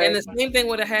 Right. And the same thing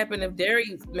would have happened if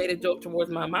Derry made a joke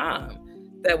towards my mom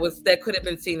that could have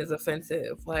been seen as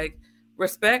offensive. Like,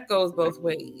 respect goes both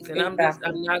ways. And I'm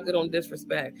not good on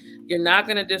disrespect. You're not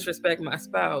going to disrespect my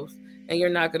spouse, and you're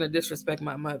not going to disrespect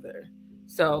my mother.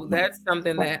 So that's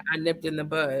something that I nipped in the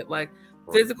bud. Like,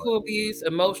 physical abuse,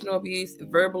 emotional abuse,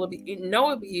 verbal abuse,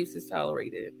 no abuse is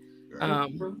tolerated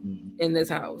in this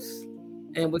house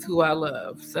and with who I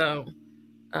love. So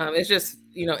it's just,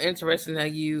 interesting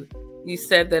that you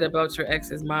said that about your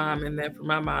ex's mom, and that for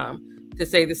my mom to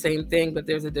say the same thing, but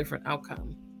there's a different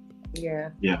outcome. Yeah.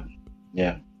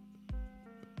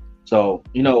 So,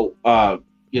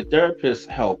 your therapist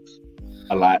helps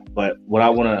a lot, but what I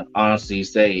want to honestly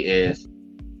say is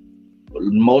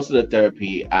most of the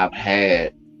therapy I've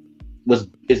had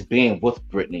is being with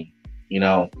Brittany.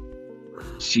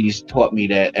 She's taught me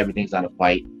that everything's not a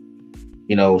fight.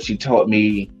 She taught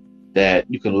me that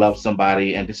you can love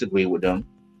somebody and disagree with them.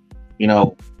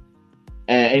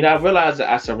 And I realized that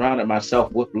I surrounded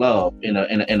myself with love in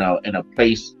a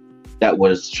place that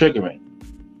was triggering.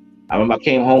 I remember I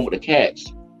came home with the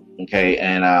cats, okay,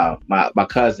 and my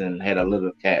cousin had a litter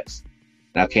of cats,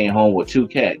 and I came home with 2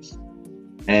 cats,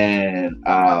 and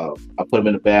I put them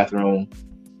in the bathroom,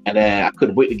 and then I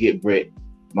couldn't wait to get Britt.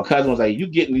 My cousin was like, "You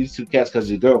getting these 2 cats because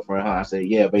of your girlfriend, huh?" I said,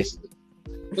 "Yeah, basically."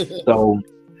 So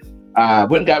I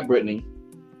went and got Brittany,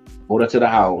 pulled her to the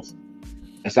house,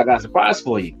 and said, "I got a surprise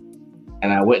for you."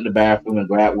 And I went in the bathroom and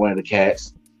grabbed one of the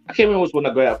cats. I can't remember which one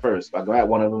I grabbed first. I grabbed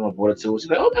one of them and brought it to her. She's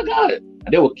like, "Oh my God."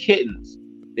 And they were kittens.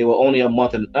 They were only a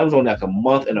month, and that was only like a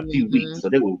month and a few weeks. So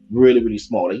they were really, really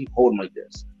small. They hold them like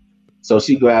this. So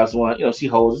she grabs one, she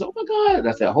holds it. "Oh my God." And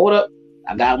I said, "Hold up.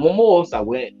 I got one more." So I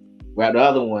went, grabbed the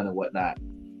other one and whatnot.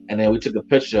 And then we took a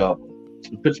picture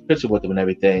with them and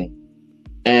everything.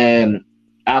 And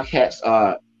our cats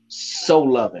are so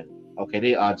loving. Okay,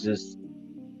 they are just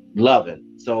loving.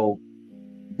 So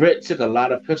Britt took a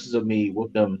lot of pictures of me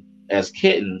with them as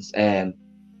kittens, and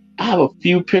I have a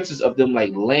few pictures of them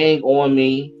like laying on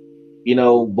me,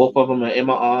 both of them are in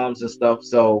my arms and stuff.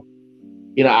 So,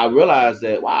 I realized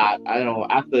that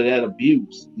after that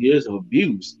abuse, years of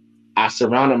abuse, I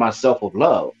surrounded myself with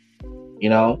love,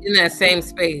 in that same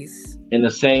space. In the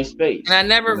same space. And I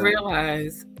never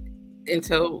realized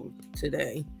until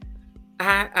today.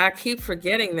 I keep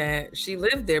forgetting that she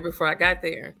lived there before I got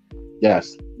there.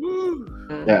 Yes.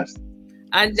 Yes.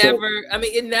 I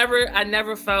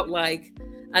never felt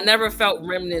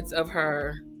remnants of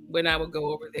her when I would go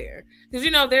over there.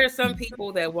 Because, there are some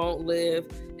people that won't live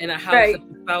in a house that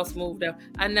the spouse moved out.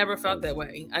 I never felt that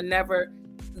way.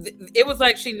 It was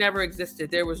like she never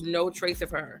existed. There was no trace of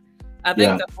her. I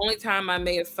think the only time I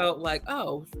may have felt like,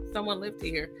 oh, someone lived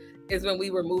here is when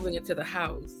we were moving into the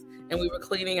house and we were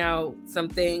cleaning out some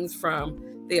things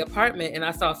from the apartment, and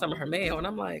I saw some of her mail, and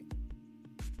I'm like,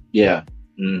 yeah.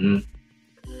 Mm-hmm.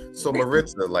 So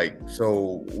Maritza,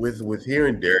 with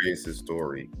hearing Darius's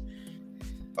story,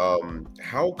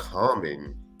 how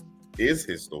common is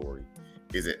his story?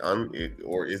 Is it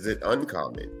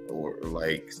uncommon, or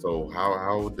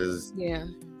how does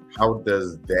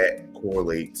that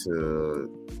correlate to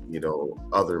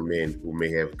other men who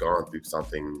may have gone through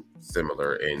something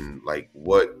similar, and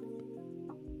what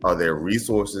Are there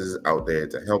resources out there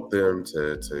to help them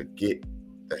to get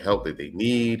the help that they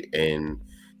need? And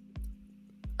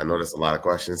I know that's a lot of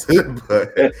questions,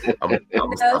 but I'm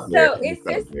so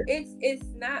it's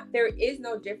not, there is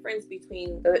no difference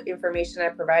between the information I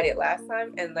provided last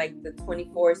time and like the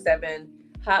 24/7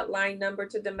 hotline number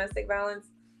to domestic violence.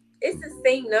 It's the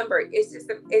same number. It's just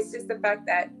the fact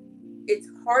that it's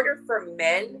harder for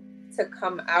men to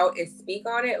come out and speak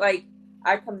on it. Like,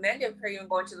 I commend him for even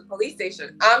going to the police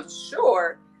station. I'm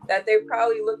sure that they're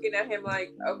probably looking at him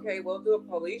like, okay, we'll do a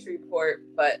police report,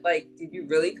 but like, did you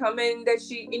really come in that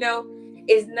she,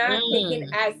 is not taken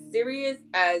as serious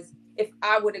as if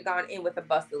I would have gone in with a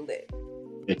busted lip.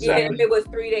 Exactly. Even if it was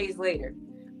 3 days later,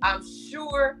 I'm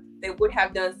sure they would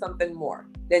have done something more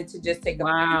than to just take a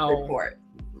police report.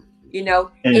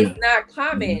 It's not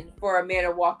common for a man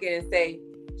to walk in and say,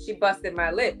 she busted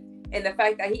my lip. And the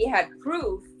fact that he had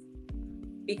proof,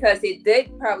 because it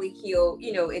did probably heal,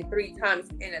 in 3 times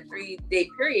in a 3-day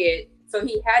period. So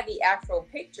he had the actual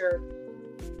picture,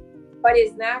 but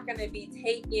it's not going to be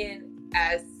taken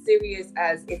as serious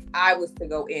as if I was to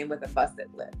go in with a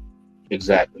busted lip.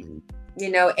 Exactly.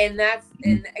 And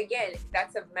again,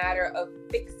 that's a matter of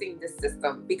fixing the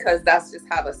system, because that's just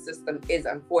how the system is,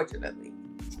 unfortunately.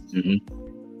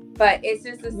 Mm-hmm. But it's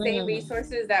just the same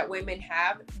resources that women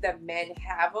have, the men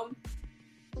have them.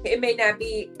 It may not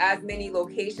be as many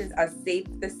locations as the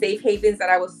safe havens that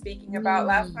I was speaking about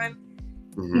last time.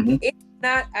 Mm-hmm. It's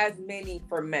not as many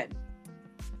for men.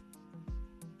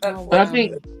 But I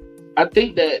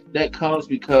think that comes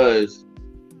because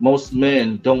most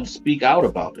men don't speak out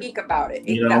about it. Speak about it.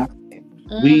 Exactly.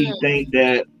 We think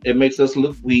that it makes us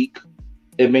look weak.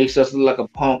 It makes us look like a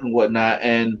punk and whatnot.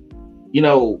 And,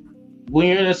 when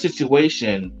you're in a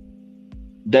situation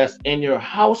that's in your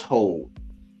household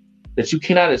that you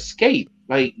cannot escape,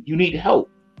 like, you need help.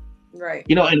 Right.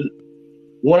 And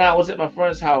when I was at my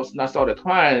friend's house and I started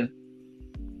crying,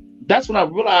 that's when I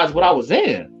realized what I was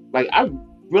in. Like, I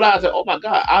realized that, oh my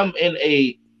God, I'm in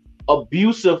a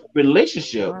abusive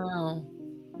relationship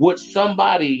with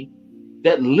somebody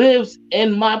that lives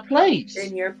in my place.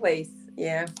 In your place.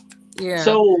 Yeah. Yeah.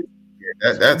 So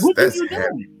that's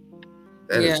heavy.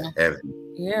 That is heavy.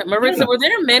 Yeah. Marissa, were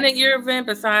there men at your event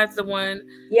besides the one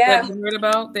that you heard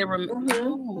about? There were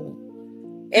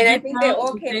and I think they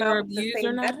all came out with the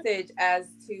same message as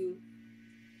to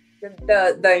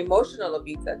the emotional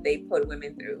abuse that they put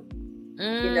women through.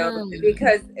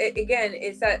 Because again,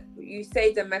 it's that you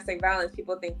say domestic violence,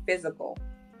 people think physical,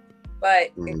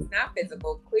 but it's not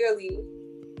physical. Clearly,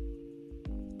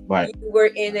 you were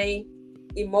in a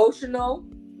emotional,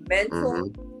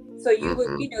 mental. So you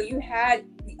would, you had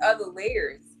the other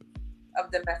layers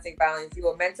of domestic violence. You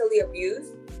were mentally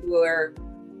abused. You were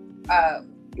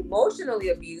emotionally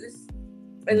abused.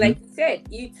 And like you said,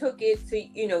 you took it to,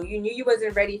 you knew you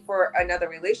wasn't ready for another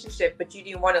relationship, but you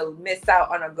didn't want to miss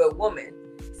out on a good woman.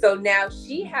 So now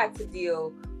she had to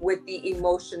deal with the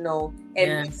emotional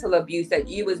and mental abuse that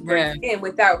you was bringing in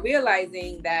without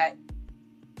realizing that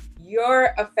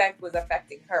your effect was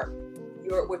affecting her.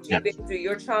 What you've been through,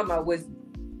 your trauma was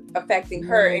affecting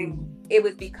her, and it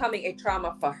was becoming a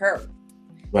trauma for her.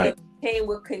 Right. So pain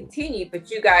will continue,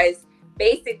 but you guys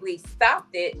basically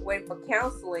stopped it, went for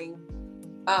counseling,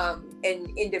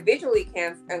 and individually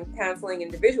counseling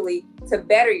individually to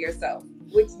better yourself,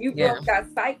 which you broke that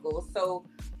cycle. So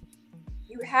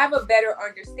you have a better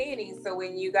understanding. So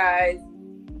when you guys,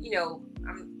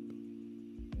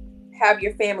 have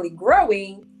your family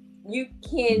growing, you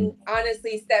can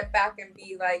honestly step back and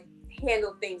be like,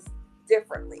 handle things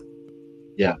differently.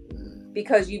 Yeah.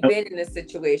 Because you've been in a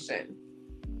situation.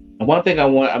 And one thing I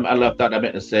left out, I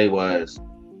meant to say was,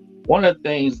 one of the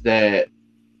things that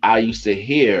I used to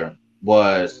hear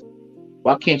was,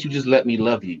 why can't you just let me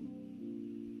love you?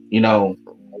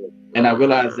 And I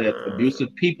realized that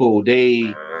abusive people,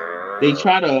 they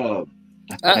try to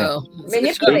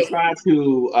manipulate. They try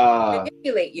to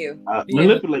manipulate you.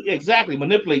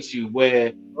 Manipulate you,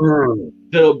 where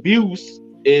the abuse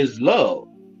is love.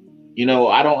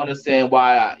 I don't understand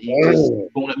why you just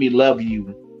don't let me love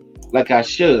you like I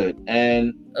should.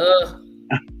 And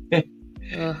again,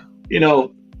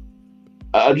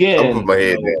 I'll put my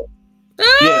head down.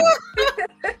 Yeah.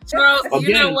 Charles,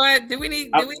 you know what? Do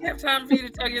we have time for you to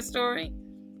tell your story?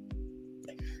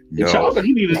 No. Charles, like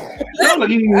he needs his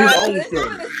own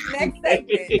story. Next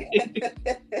segment.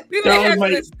 We may have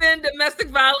to extend Domestic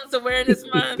Violence Awareness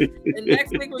Month, and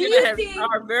next week we're gonna have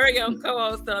our very own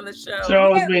co-host on the show.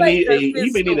 Charles may need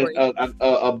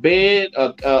a bed,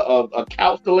 a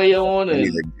couch to lay on, and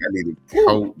I need a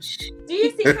couch. Do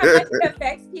you see how much it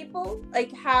affects people?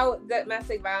 Like how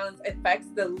domestic violence affects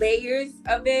the layers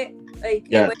of it? Like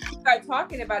when you start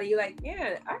talking about it, you're like,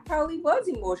 man, I probably was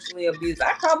emotionally abused.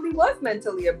 I probably was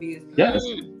mentally abused. Yes.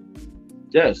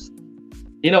 Yes.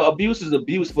 You know, abuse is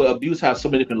abuse, but abuse has so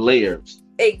many different layers.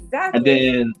 Exactly. And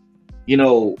then, you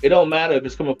know, it don't matter if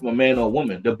it's coming from a man or a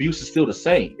woman. The abuse is still the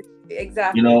same.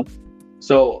 Exactly. You know?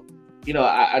 So, you know,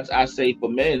 I say for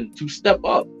men to step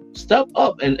up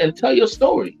and tell your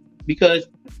story. Because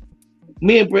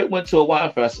me and Britt went to a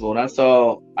wine festival, and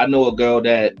I know a girl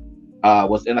that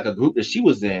was in like a group that she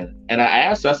was in. And I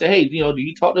asked her, I said, hey, you know, do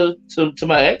you talk to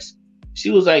my ex?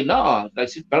 She was like, nah, like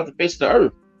she fell off the face of the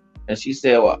earth. And she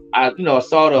said, well, I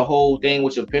saw the whole thing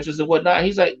with your pictures and whatnot.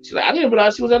 She's like, I didn't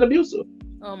realize she was an abuser.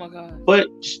 Oh my God. But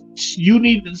you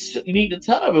need to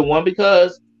tell everyone,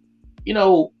 because, you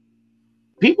know,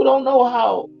 people don't know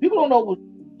what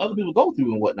other people go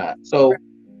through and whatnot. So,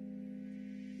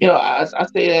 you know, I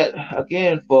say that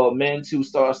again for men to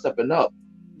start stepping up,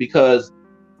 because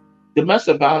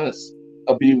Domestic Violence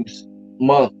Abuse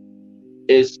Month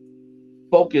is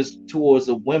focused towards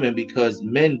the women, because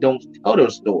men don't tell their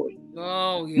story.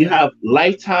 Oh, yeah. You have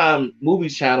Lifetime movie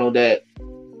channel that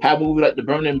have movies like The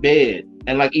Burning Bed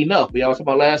and like Enough, we all talked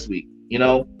about last week, you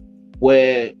know,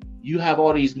 where you have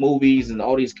all these movies and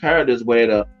all these characters where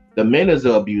the men is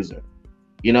the abuser,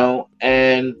 you know,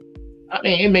 and I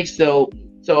mean, it makes sell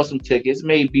some tickets,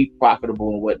 may be profitable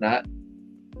and whatnot,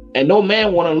 and no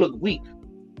man want to look weak,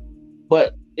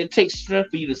 but it takes strength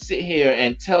for you to sit here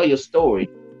and tell your story.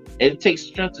 It takes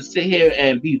strength to sit here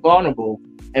and be vulnerable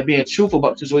and being truthful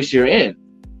about the situation you're in.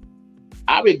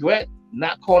 I regret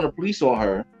not calling the police on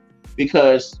her,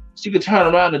 because she could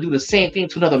turn around and do the same thing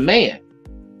to another man,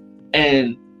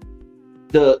 and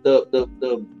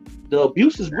the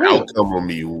abuse is real. The outcome on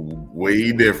me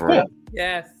way different.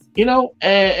 Yeah. Yes. You know,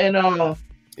 and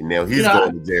now he's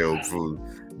going to jail for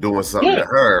doing something to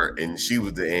her, and she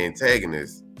was the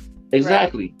antagonist.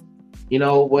 Exactly. Right. You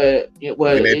know, where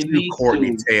it needs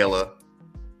Courtney Taylor.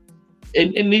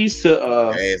 It needs to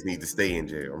ass need to stay in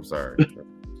jail. I'm sorry.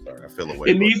 I feel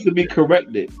away. It needs to be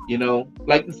corrected, you know.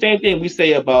 Like the same thing we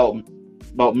say about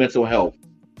mental health.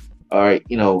 All right,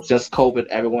 you know, since COVID,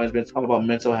 everyone's been talking about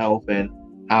mental health and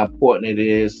how important it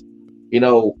is. You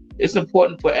know, it's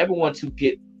important for everyone to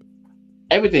get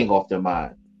everything off their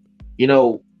mind. You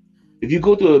know, if you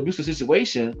go through an abusive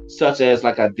situation, such as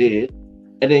like I did,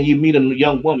 and then you meet a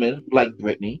young woman like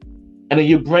Brittany, and then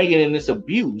you're bringing in this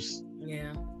abuse,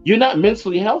 you're not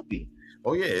mentally healthy.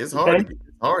 Oh yeah, it's hard. Okay?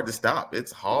 It's hard to stop.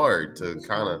 It's hard to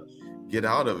kind of get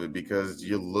out of it, because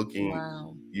you're looking.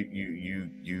 Wow.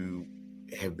 You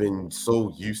have been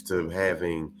so used to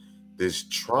having this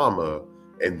trauma,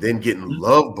 and then getting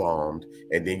love bombed,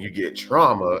 and then you get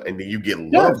trauma, and then you get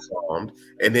love bombed,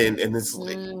 and it's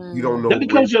like you don't know. That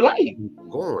becomes your life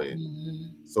going. Mm-hmm.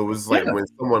 So it's like when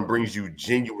someone brings you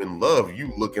genuine love,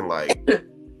 you looking like.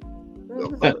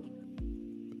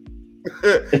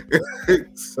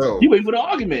 So you wait for the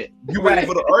argument. You wait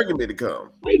for the argument to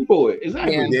come. Wait for it,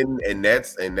 exactly. And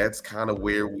that's kind of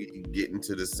where we get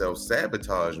into the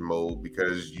self-sabotage mode,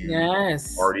 because you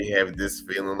already have this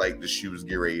feeling like the shoes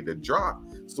get ready to drop.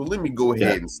 So let me go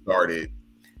ahead and start it.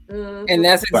 And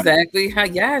that's exactly how.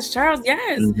 Yes, Charles.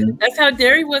 Yes, that's how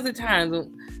Derry was at times.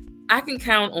 I can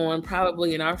count on,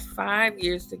 probably in our 5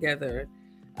 years together,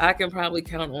 I can probably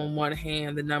count on one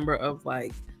hand the number of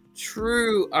like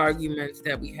true arguments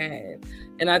that we had.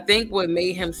 And I think what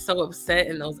made him so upset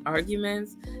in those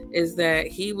arguments is that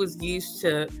he was used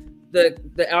to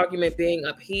the argument being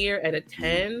up here at a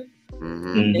 10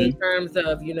 in terms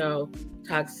of, you know,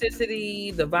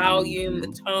 toxicity, the volume, the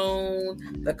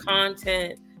tone, the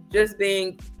content, just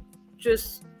being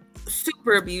just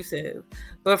super abusive.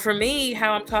 But for me,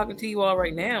 how I'm talking to you all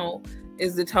right now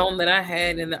is the tone that I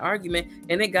had in the argument,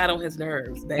 and it got on his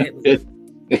nerves badly.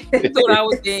 He thought I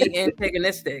was being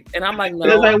antagonistic, and I'm like,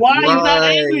 no. Like, why are you not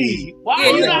angry? Why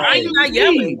are you not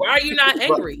yelling? Why are you not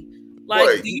angry?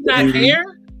 Like, do you not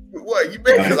care? What you mean?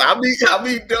 Because I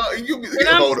mean, you be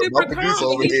hold up. My producer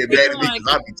over here mad at me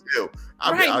because I be chill.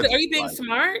 Are you being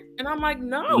smart? And I'm like,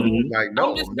 no. Like,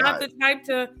 no, I'm just not the type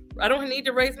to. I don't need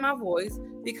to raise my voice,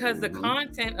 because the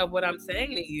content of what I'm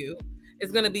saying to you is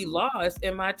going to be lost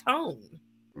in my tone.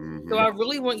 So I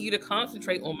really want you to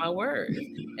concentrate on my words.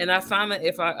 And I find that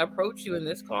if I approach you in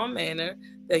this calm manner,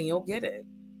 then you'll get it.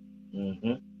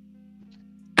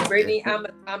 Brittany,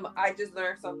 I just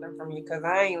learned something from you because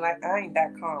I ain't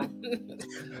that calm.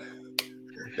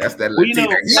 That's that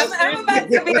Latina. I'm about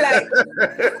to be like,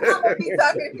 I'm gonna be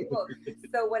talking to people.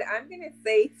 So what I'm gonna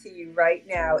say to you right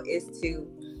now is to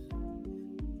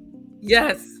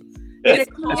yes, you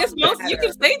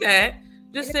can say that.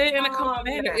 Just say it in a calm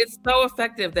manner. It's so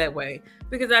effective that way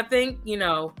because I think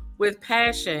with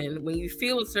passion, when you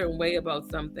feel a certain way about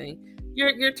something,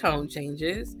 your tone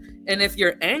changes, and if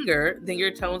you're anger, then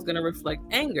your tone's gonna reflect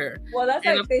anger. Well, that's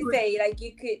like they say, like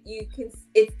you can.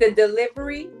 It's the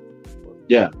delivery.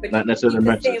 Yeah, not necessarily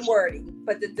the same wording,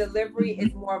 but the delivery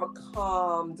is more of a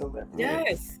calm delivery.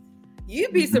 Yes,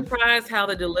 you'd be surprised how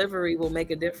the delivery will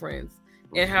make a difference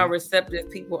and how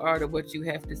receptive people are to what you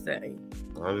have to say.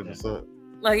 100%.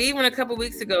 Like even a couple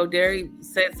weeks ago, Derry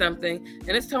said something, and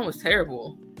his tone was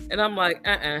terrible, and I'm like,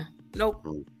 nope.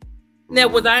 Now,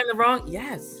 was I in the wrong?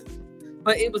 Yes,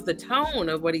 but it was the tone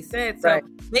of what he said. So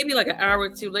maybe like an hour or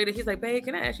two later, he's like, "Babe,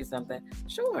 can I ask you something?"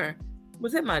 Sure.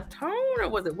 Was it my tone or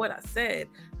was it what I said?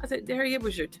 I said, Derry, it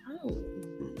was your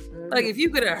tone. Like if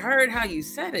you could have heard how you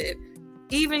said it,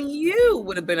 even you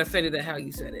would have been offended at how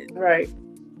you said it. Right.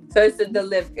 So it's the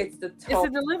delivery. It's the tone. It's the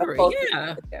delivery.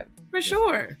 Yeah, for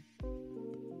sure.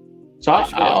 So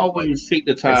I always take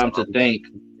the time to think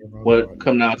what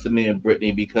come out to me and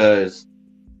Brittany because,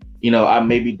 I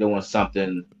may be doing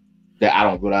something that I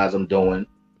don't realize I'm doing.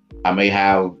 I may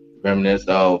have remnants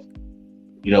of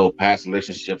past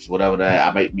relationships, whatever that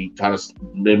I might be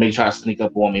they may try to sneak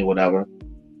up on me, whatever.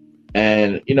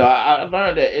 And, I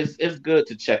learned that it's good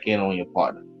to check in on your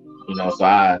partner, so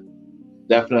I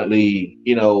definitely,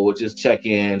 would just check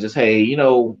in, just, hey,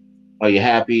 are you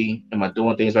happy? Am I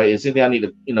doing things right? Is anything I need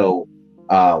to,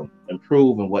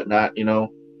 improve and whatnot,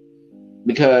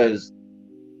 because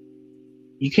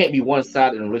you can't be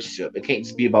one-sided in a relationship. It can't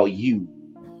just be about you.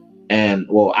 And,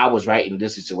 well, I was right in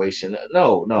this situation.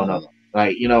 No.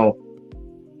 Like,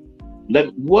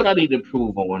 what I need to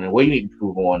improve on and what you need to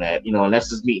improve on that, and let's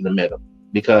just meet in the middle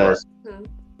because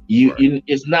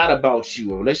it's not about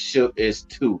you. A relationship is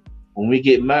two. When we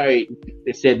get married,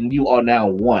 they said you are now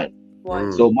one.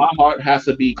 So my heart has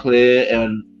to be clear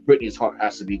and Brittany's heart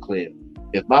has to be clear.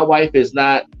 If my wife is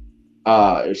not,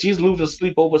 if she's losing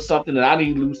sleep over something, then I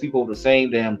need to lose sleep over the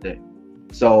same damn thing.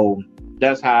 So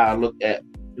that's how I look at,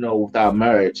 with our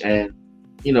marriage and,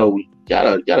 we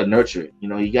gotta nurture it.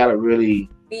 You gotta really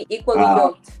be equally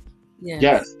yoked.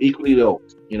 Yes, equally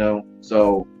yoked.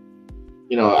 So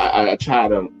I try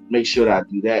to make sure that I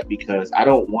do that because I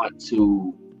don't want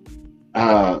to.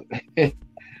 I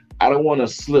don't want to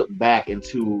slip back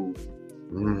into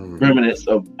remnants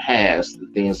of past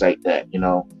and things like that.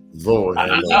 Lord, I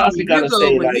honestly gotta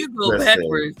say, like, you go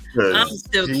backwards. I'm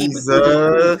still Jesus.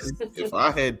 If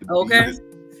I had to be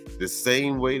the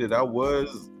same way that I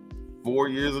was 4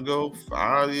 years ago,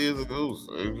 5 years ago,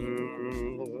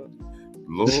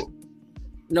 Lord.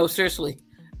 No, seriously.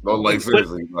 No, like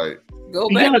seriously, like go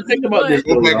back and think about this.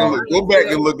 Go back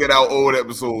and look at our old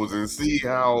episodes and see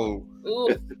how.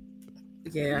 Ooh.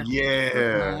 Yeah.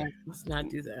 Let's not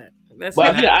do that. I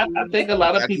think a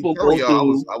lot of people go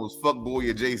through. I was fuckboy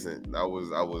adjacent. I was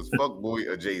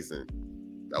fuckboy adjacent.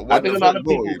 I think a lot of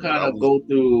people kind of go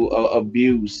through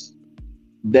abuse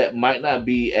that might not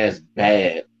be as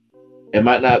bad. You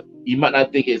might not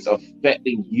think it's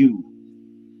affecting you,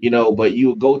 but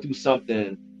you go through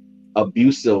something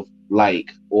abusive, not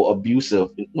abusive,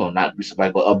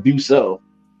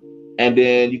 and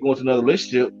then you go into another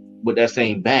relationship with that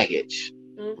same baggage.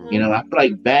 I feel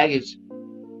like baggage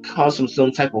comes from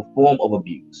some type of form of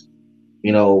abuse.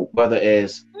 Whether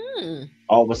it's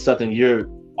all of a sudden you're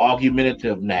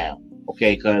argumentative now,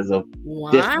 okay, because of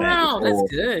this baggage,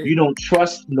 that's good. You don't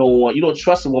trust no one. You don't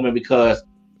trust a woman because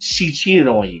she cheated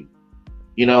on you.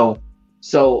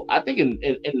 So I think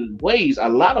in ways a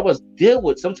lot of us deal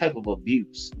with some type of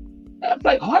abuse.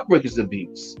 Like heartbreak is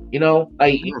abuse.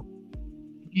 Like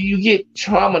you get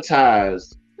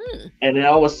traumatized, and then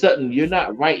all of a sudden you're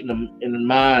not right in the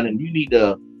mind, and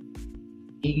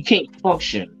you can't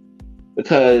function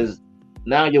because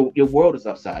now your world is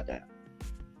upside down.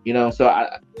 So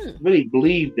I really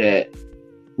believe that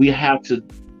we have to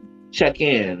check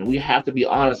in. We have to be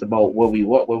honest about where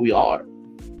we are.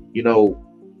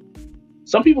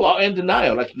 Some people are in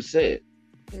denial, like you said.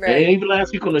 Right. And even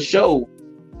last week on the show,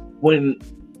 when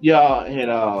y'all had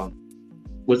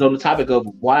was on the topic of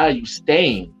why are you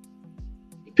staying,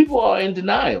 people are in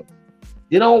denial.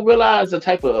 They don't realize the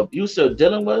type of abuse they're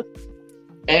dealing with,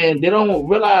 and they don't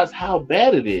realize how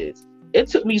bad it is. It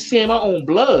took me seeing my own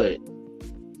blood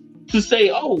to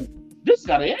say, "Oh, this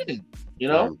gotta end,"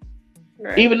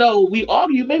 Right. Even though we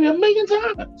argue maybe a million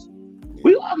times.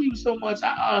 We argue so much.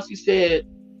 I honestly said,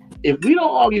 if we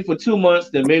don't argue for 2 months,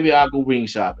 then maybe I'll go ring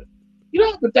shopping. You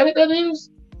know how pathetic that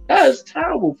is? That is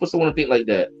terrible for someone to think like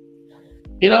that.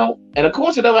 You know? And of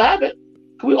course it never happened.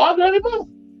 Because we argue every month.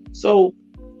 So,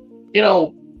 you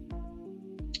know,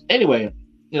 anyway,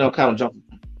 you know, kind of jumping.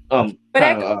 But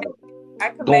I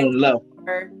going left.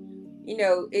 Her, you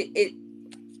know,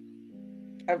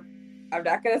 I'm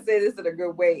not gonna say this in a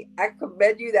good way. I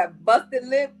commend you. That busted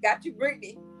lip got you,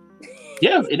 Brittany.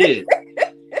 Yeah, it did.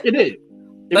 It did. It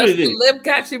busted really did. lip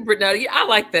got you, Brittany. I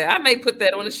like that. I may put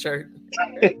that on a shirt.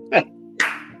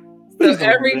 So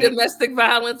every domestic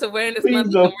violence awareness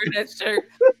month, wear that shirt.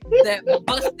 That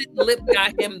busted lip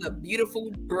got him the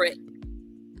beautiful Brit.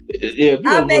 Yeah,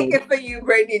 I'll make it for you,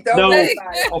 Brittany. Don't let it.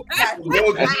 You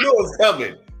know it's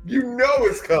coming. You know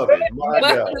it's coming. My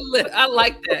God. I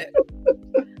like that.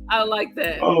 I like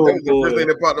that. Oh, that was the first thing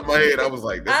that popped in my head. I was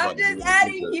like, I'm just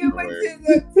adding humor to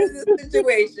the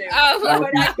situation.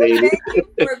 But I commend you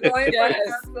for going for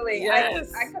counseling.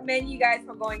 Yes. I commend you guys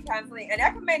for going counseling. And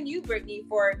I commend you, Brittany,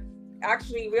 for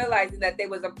actually realizing that there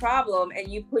was a problem and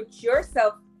you pushed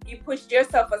yourself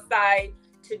aside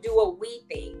to do a we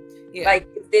thing. Yeah. Like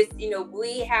this, you know,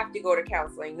 we have to go to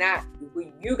counseling, not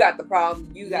you got the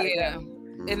problem, you got it.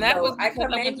 And that was I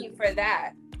commend you for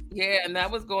that. Yeah, and that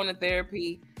was going to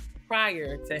therapy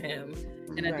prior to him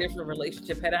in a different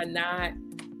relationship. Had I not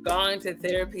gone to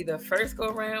therapy the first go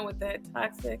around with that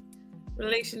toxic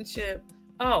relationship,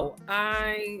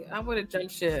 I would have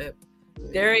jumped ship.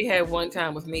 Derry had one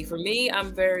time with me. For me,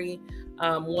 I'm very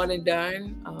one and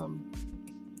done.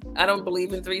 I don't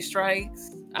believe in 3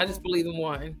 strikes. I just believe in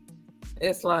 1.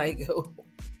 It's like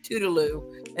toodaloo.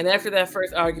 And after that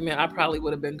first argument, I probably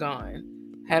would have been gone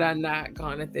had I not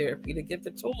gone to therapy to get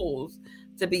the tools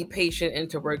to be patient and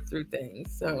to work through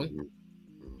things. So,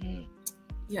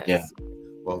 yes. Yeah.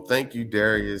 Well, thank you,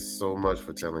 Darius, so much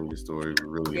for telling your story. We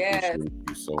really appreciate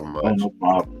you so much. Oh, no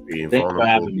problem. Being Thanks vulnerable, for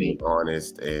having being me.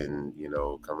 honest, and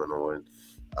coming on,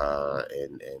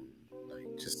 and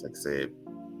just like I said,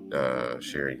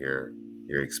 sharing your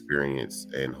experience,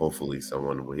 and hopefully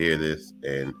someone will hear this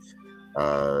and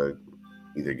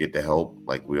either get the help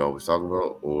like we always talk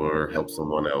about, or help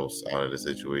someone else out of the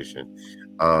situation.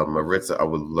 Maritza, I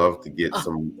would love to get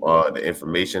some the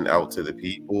information out to the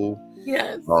people.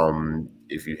 Yes.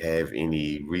 If you have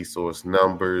any resource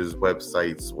numbers,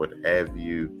 websites, what have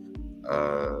you,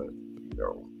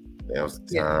 now's the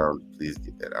time. Please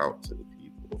get that out to the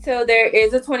people. So there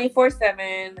is a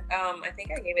 24/7. I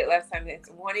think I gave it last time. It's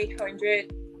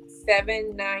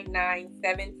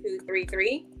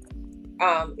 1-800-799-7233.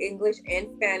 English and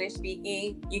Spanish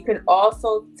speaking. You can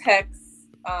also text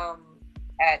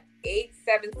at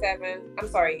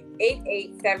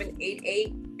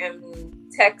 88788 and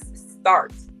text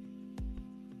START,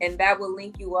 and that will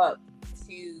link you up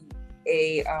to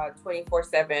a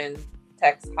 24/7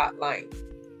 text hotline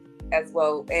as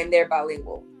well, and they're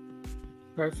bilingual.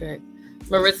 Perfect.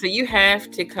 Maritza, you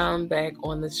have to come back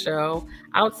on the show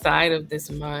outside of this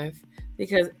month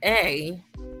because I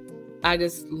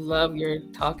just love your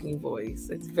talking voice.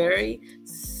 It's very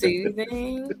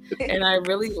soothing and I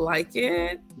really like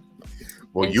it.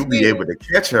 Well, you'll be able to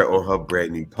catch her on her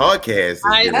brand new podcast.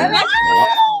 I know.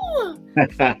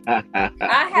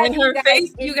 I have you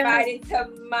guys invited to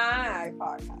my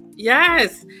podcast.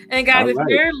 Yes. And guys, if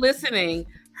you're listening,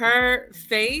 her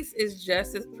face is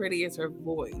just as pretty as her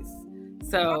voice.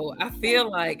 So I feel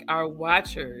like our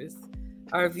watchers,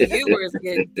 our viewers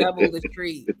get double the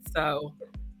treat. So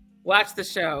watch the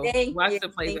show. Watch the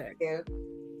playback.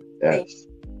 Yes.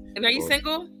 And are you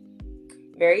single?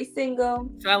 Very single.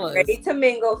 Fellas. Ready to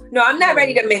mingle. No, I'm not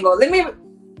ready to mingle. Let me.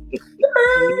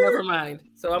 Never mind.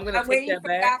 So I'm going to take that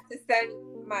back. I'm waiting for God to send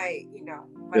my,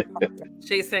 my partner.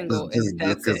 She's single.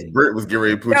 Because Britt was getting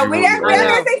ready to put you on. We're not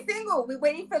going to say single. We're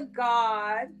waiting for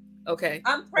God. Okay.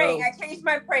 I'm praying. I changed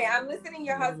my prayer. I'm listening to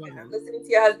your husband.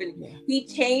 Yeah. He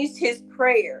changed his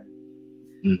prayer.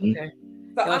 Mm-hmm. Okay.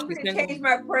 So I'm going to change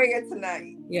my prayer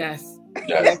tonight. Yes.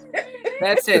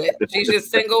 That's it. She's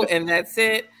just single and that's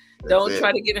it. Don't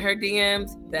try to get in her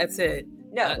DMs. That's it.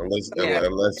 No.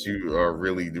 Unless you are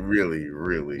really, really,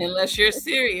 really. Unless you're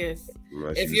serious.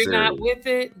 If you're not with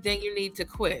it, then you need to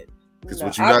quit. Because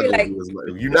what you're not going to do is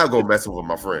you're not going to mess with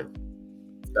my friend.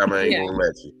 I ain't going to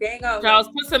let you. Charles,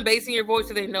 put some bass in your voice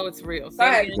so they know it's real. Go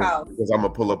ahead, Charles. Because I'm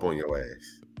going to pull up on your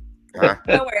ass. Huh?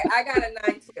 Don't worry. I got a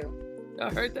 9 too. I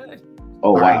heard that.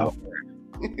 Oh, wow.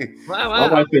 Wow.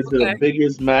 My wife is the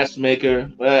biggest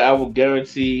matchmaker. I will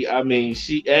guarantee. I mean,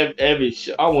 she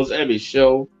almost every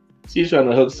show She's trying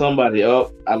to hook somebody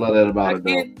up. I love that about it,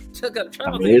 though. I can't took up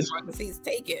trouble because he's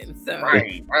taken. So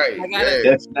right. I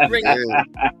gotta bring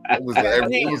It was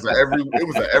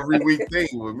an every week thing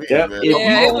with me. Yep. Man. If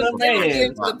yeah, you want a man,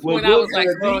 to the point I was like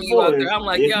throwing you out there. I'm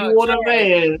like, if you want a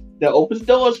man that opens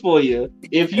doors for you,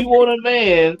 if you want a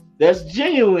man that's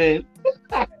genuine,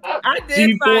 I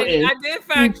did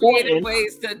find creative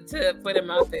ways to put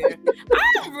him out there.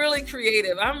 I'm really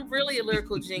creative. I'm really a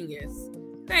lyrical genius.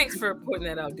 Thanks for putting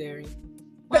that out, Darren.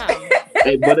 Wow.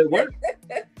 Hey, but it worked.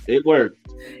 It worked.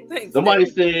 Thanks, Somebody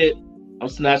Darren. said, I'm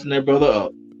snatching that brother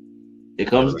up. It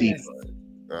comes deep.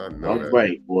 I know that.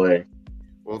 Right, boy.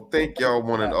 Well, thank y'all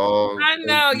one and all. I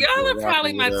know. Y'all are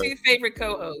probably my two favorite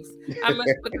co-hosts. I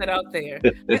must put that out there.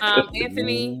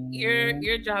 Anthony,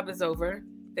 your job is over.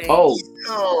 Thanks.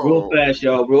 Real fast,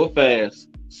 y'all. Real fast.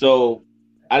 So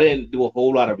I didn't do a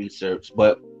whole lot of research,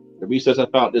 but the research I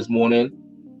found this morning,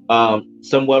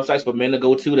 some websites for men to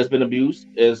go to that's been abused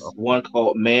is one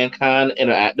called Mankind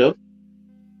Interactive,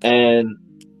 and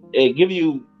it gives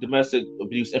you domestic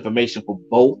abuse information for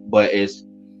both, but it's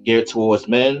geared towards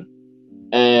men.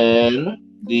 And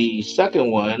the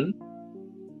second one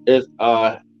is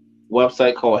a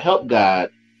website called Help Guide,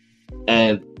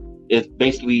 and it's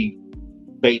basically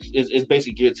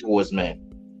geared towards men.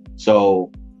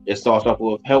 So it starts off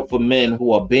with help for men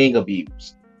who are being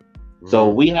abused.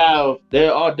 So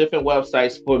there are different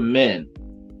websites for men,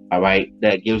 all right,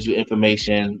 that gives you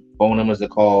information, phone numbers to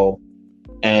call,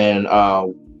 and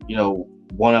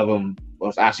one of them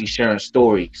was actually sharing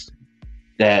stories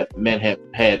that men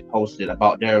had posted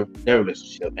about their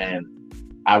relationship, and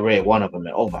I read one of them,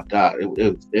 and oh my god,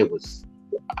 it was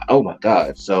oh my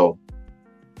god. So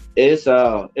it's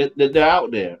they're out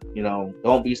there,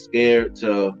 don't be scared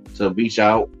to reach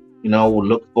out,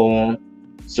 look for them,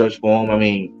 search for them. I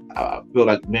mean, I feel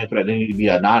like men feel like they need to be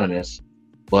anonymous,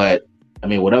 but I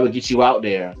mean, whatever gets you out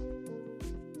there,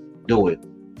 do it.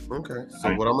 Okay,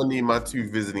 so what I'm gonna need my two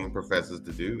visiting professors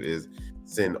to do is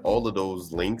send all of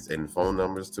those links and phone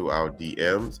numbers to our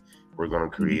DMs. We're gonna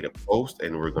create a post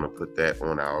and we're gonna put that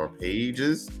on our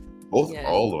pages,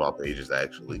 all of our pages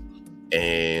actually.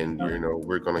 And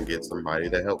we're gonna get somebody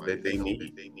the help that they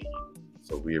need.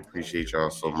 So we appreciate y'all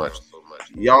so much.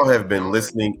 Y'all have been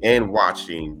listening and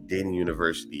watching Dating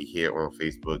University here on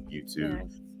Facebook, YouTube,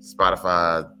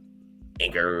 Spotify,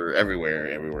 Anchor,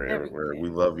 everywhere. We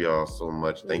love y'all so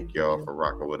much. Thank y'all for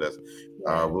rocking with us.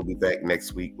 We'll be back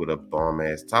next week with a bomb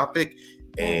ass topic,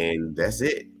 and that's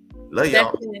it. Love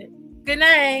y'all. Good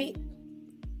night.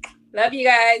 Love you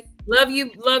guys. Love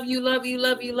you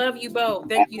both.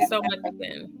 Thank you so much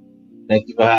again. Thank you for having me.